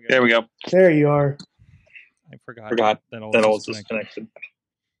 There we go. There you are. I forgot that all was disconnected.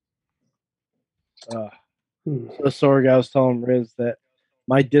 So Sorg, I was telling Riz that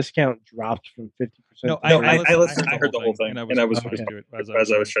my discount dropped from 50%. No, I listened. I heard the whole thing, and I was okay. as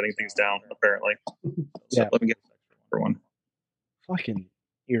I was shutting things down. Apparently, so Yeah. let me get for one. Fucking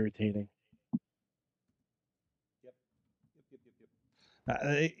irritating.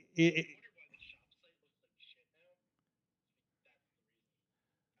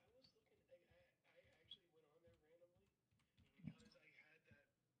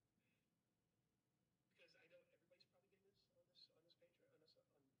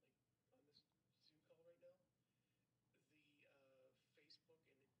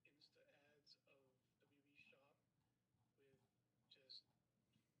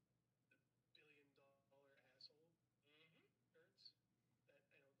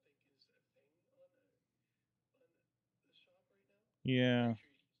 Yeah.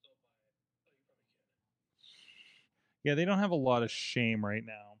 Yeah, they don't have a lot of shame right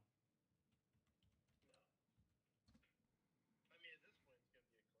now.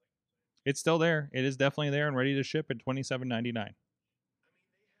 It's still there. It is definitely there and ready to ship at $27.99.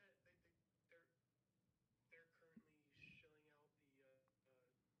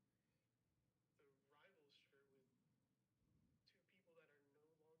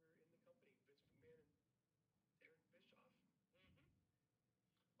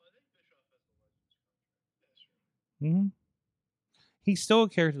 He's still a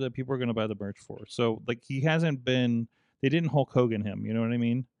character that people are going to buy the merch for. So, like, he hasn't been They didn't Hulk Hogan him. You know what I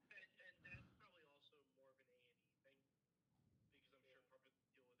mean?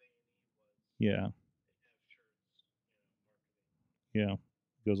 Yeah. Yeah.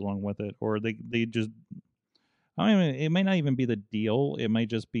 Goes along with it. Or they just, I don't even, it might not even be the deal. It might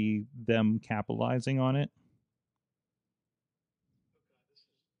just be them capitalizing on it.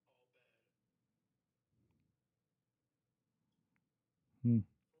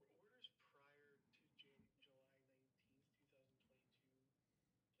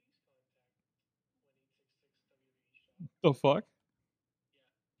 The fuck?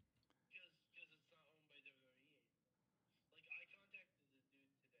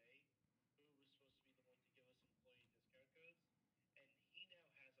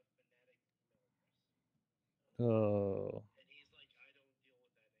 Oh.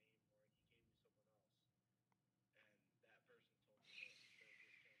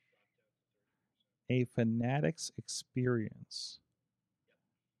 A Fanatics experience.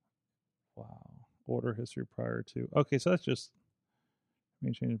 Wow. Order history prior to. Okay, so that's just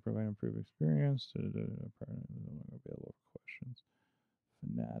change to provide improved experience. Available questions.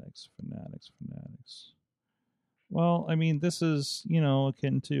 Fanatics. Well, I mean, this is,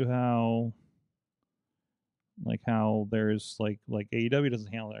 akin to how there's like AEW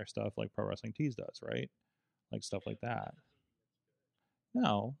doesn't handle their stuff like Pro Wrestling Tees does, right? Like stuff like that.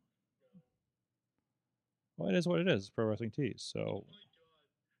 No. Well, it is what it is. It's Pro Wrestling Tees. So.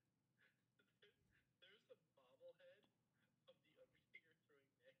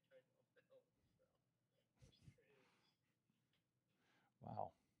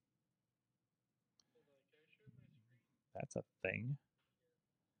 Wow. That's a thing.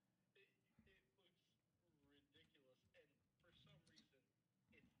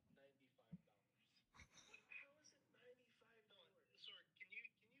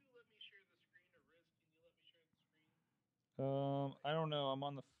 I don't know. I'm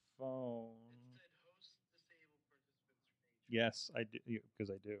on the phone. Yes, I do,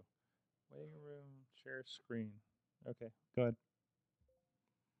 because I do. Waiting room, share screen. Okay, go ahead.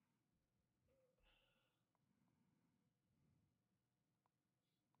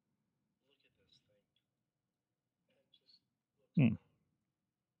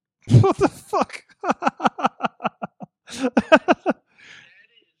 What the fuck?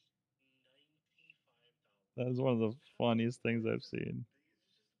 That is one of the funniest things I've seen.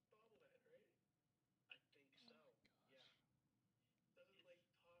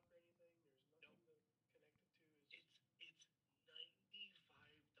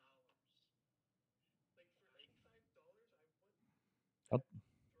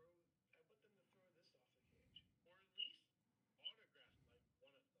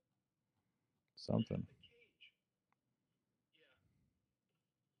 Something.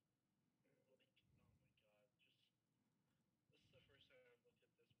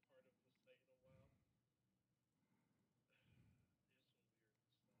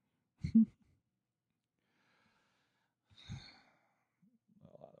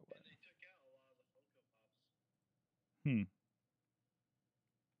 You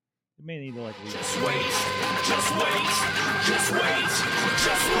may need to like. Just wait. Wait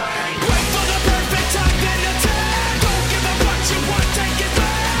for the perfect time, then attack. Don't give up what you want, take it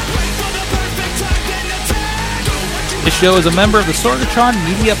back. Wait for the perfect time, then attack. Do what you want. This show is a member of the Sorgatron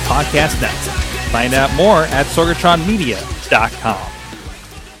Media Podcast Network. Find out more at sorgatronmedia.com.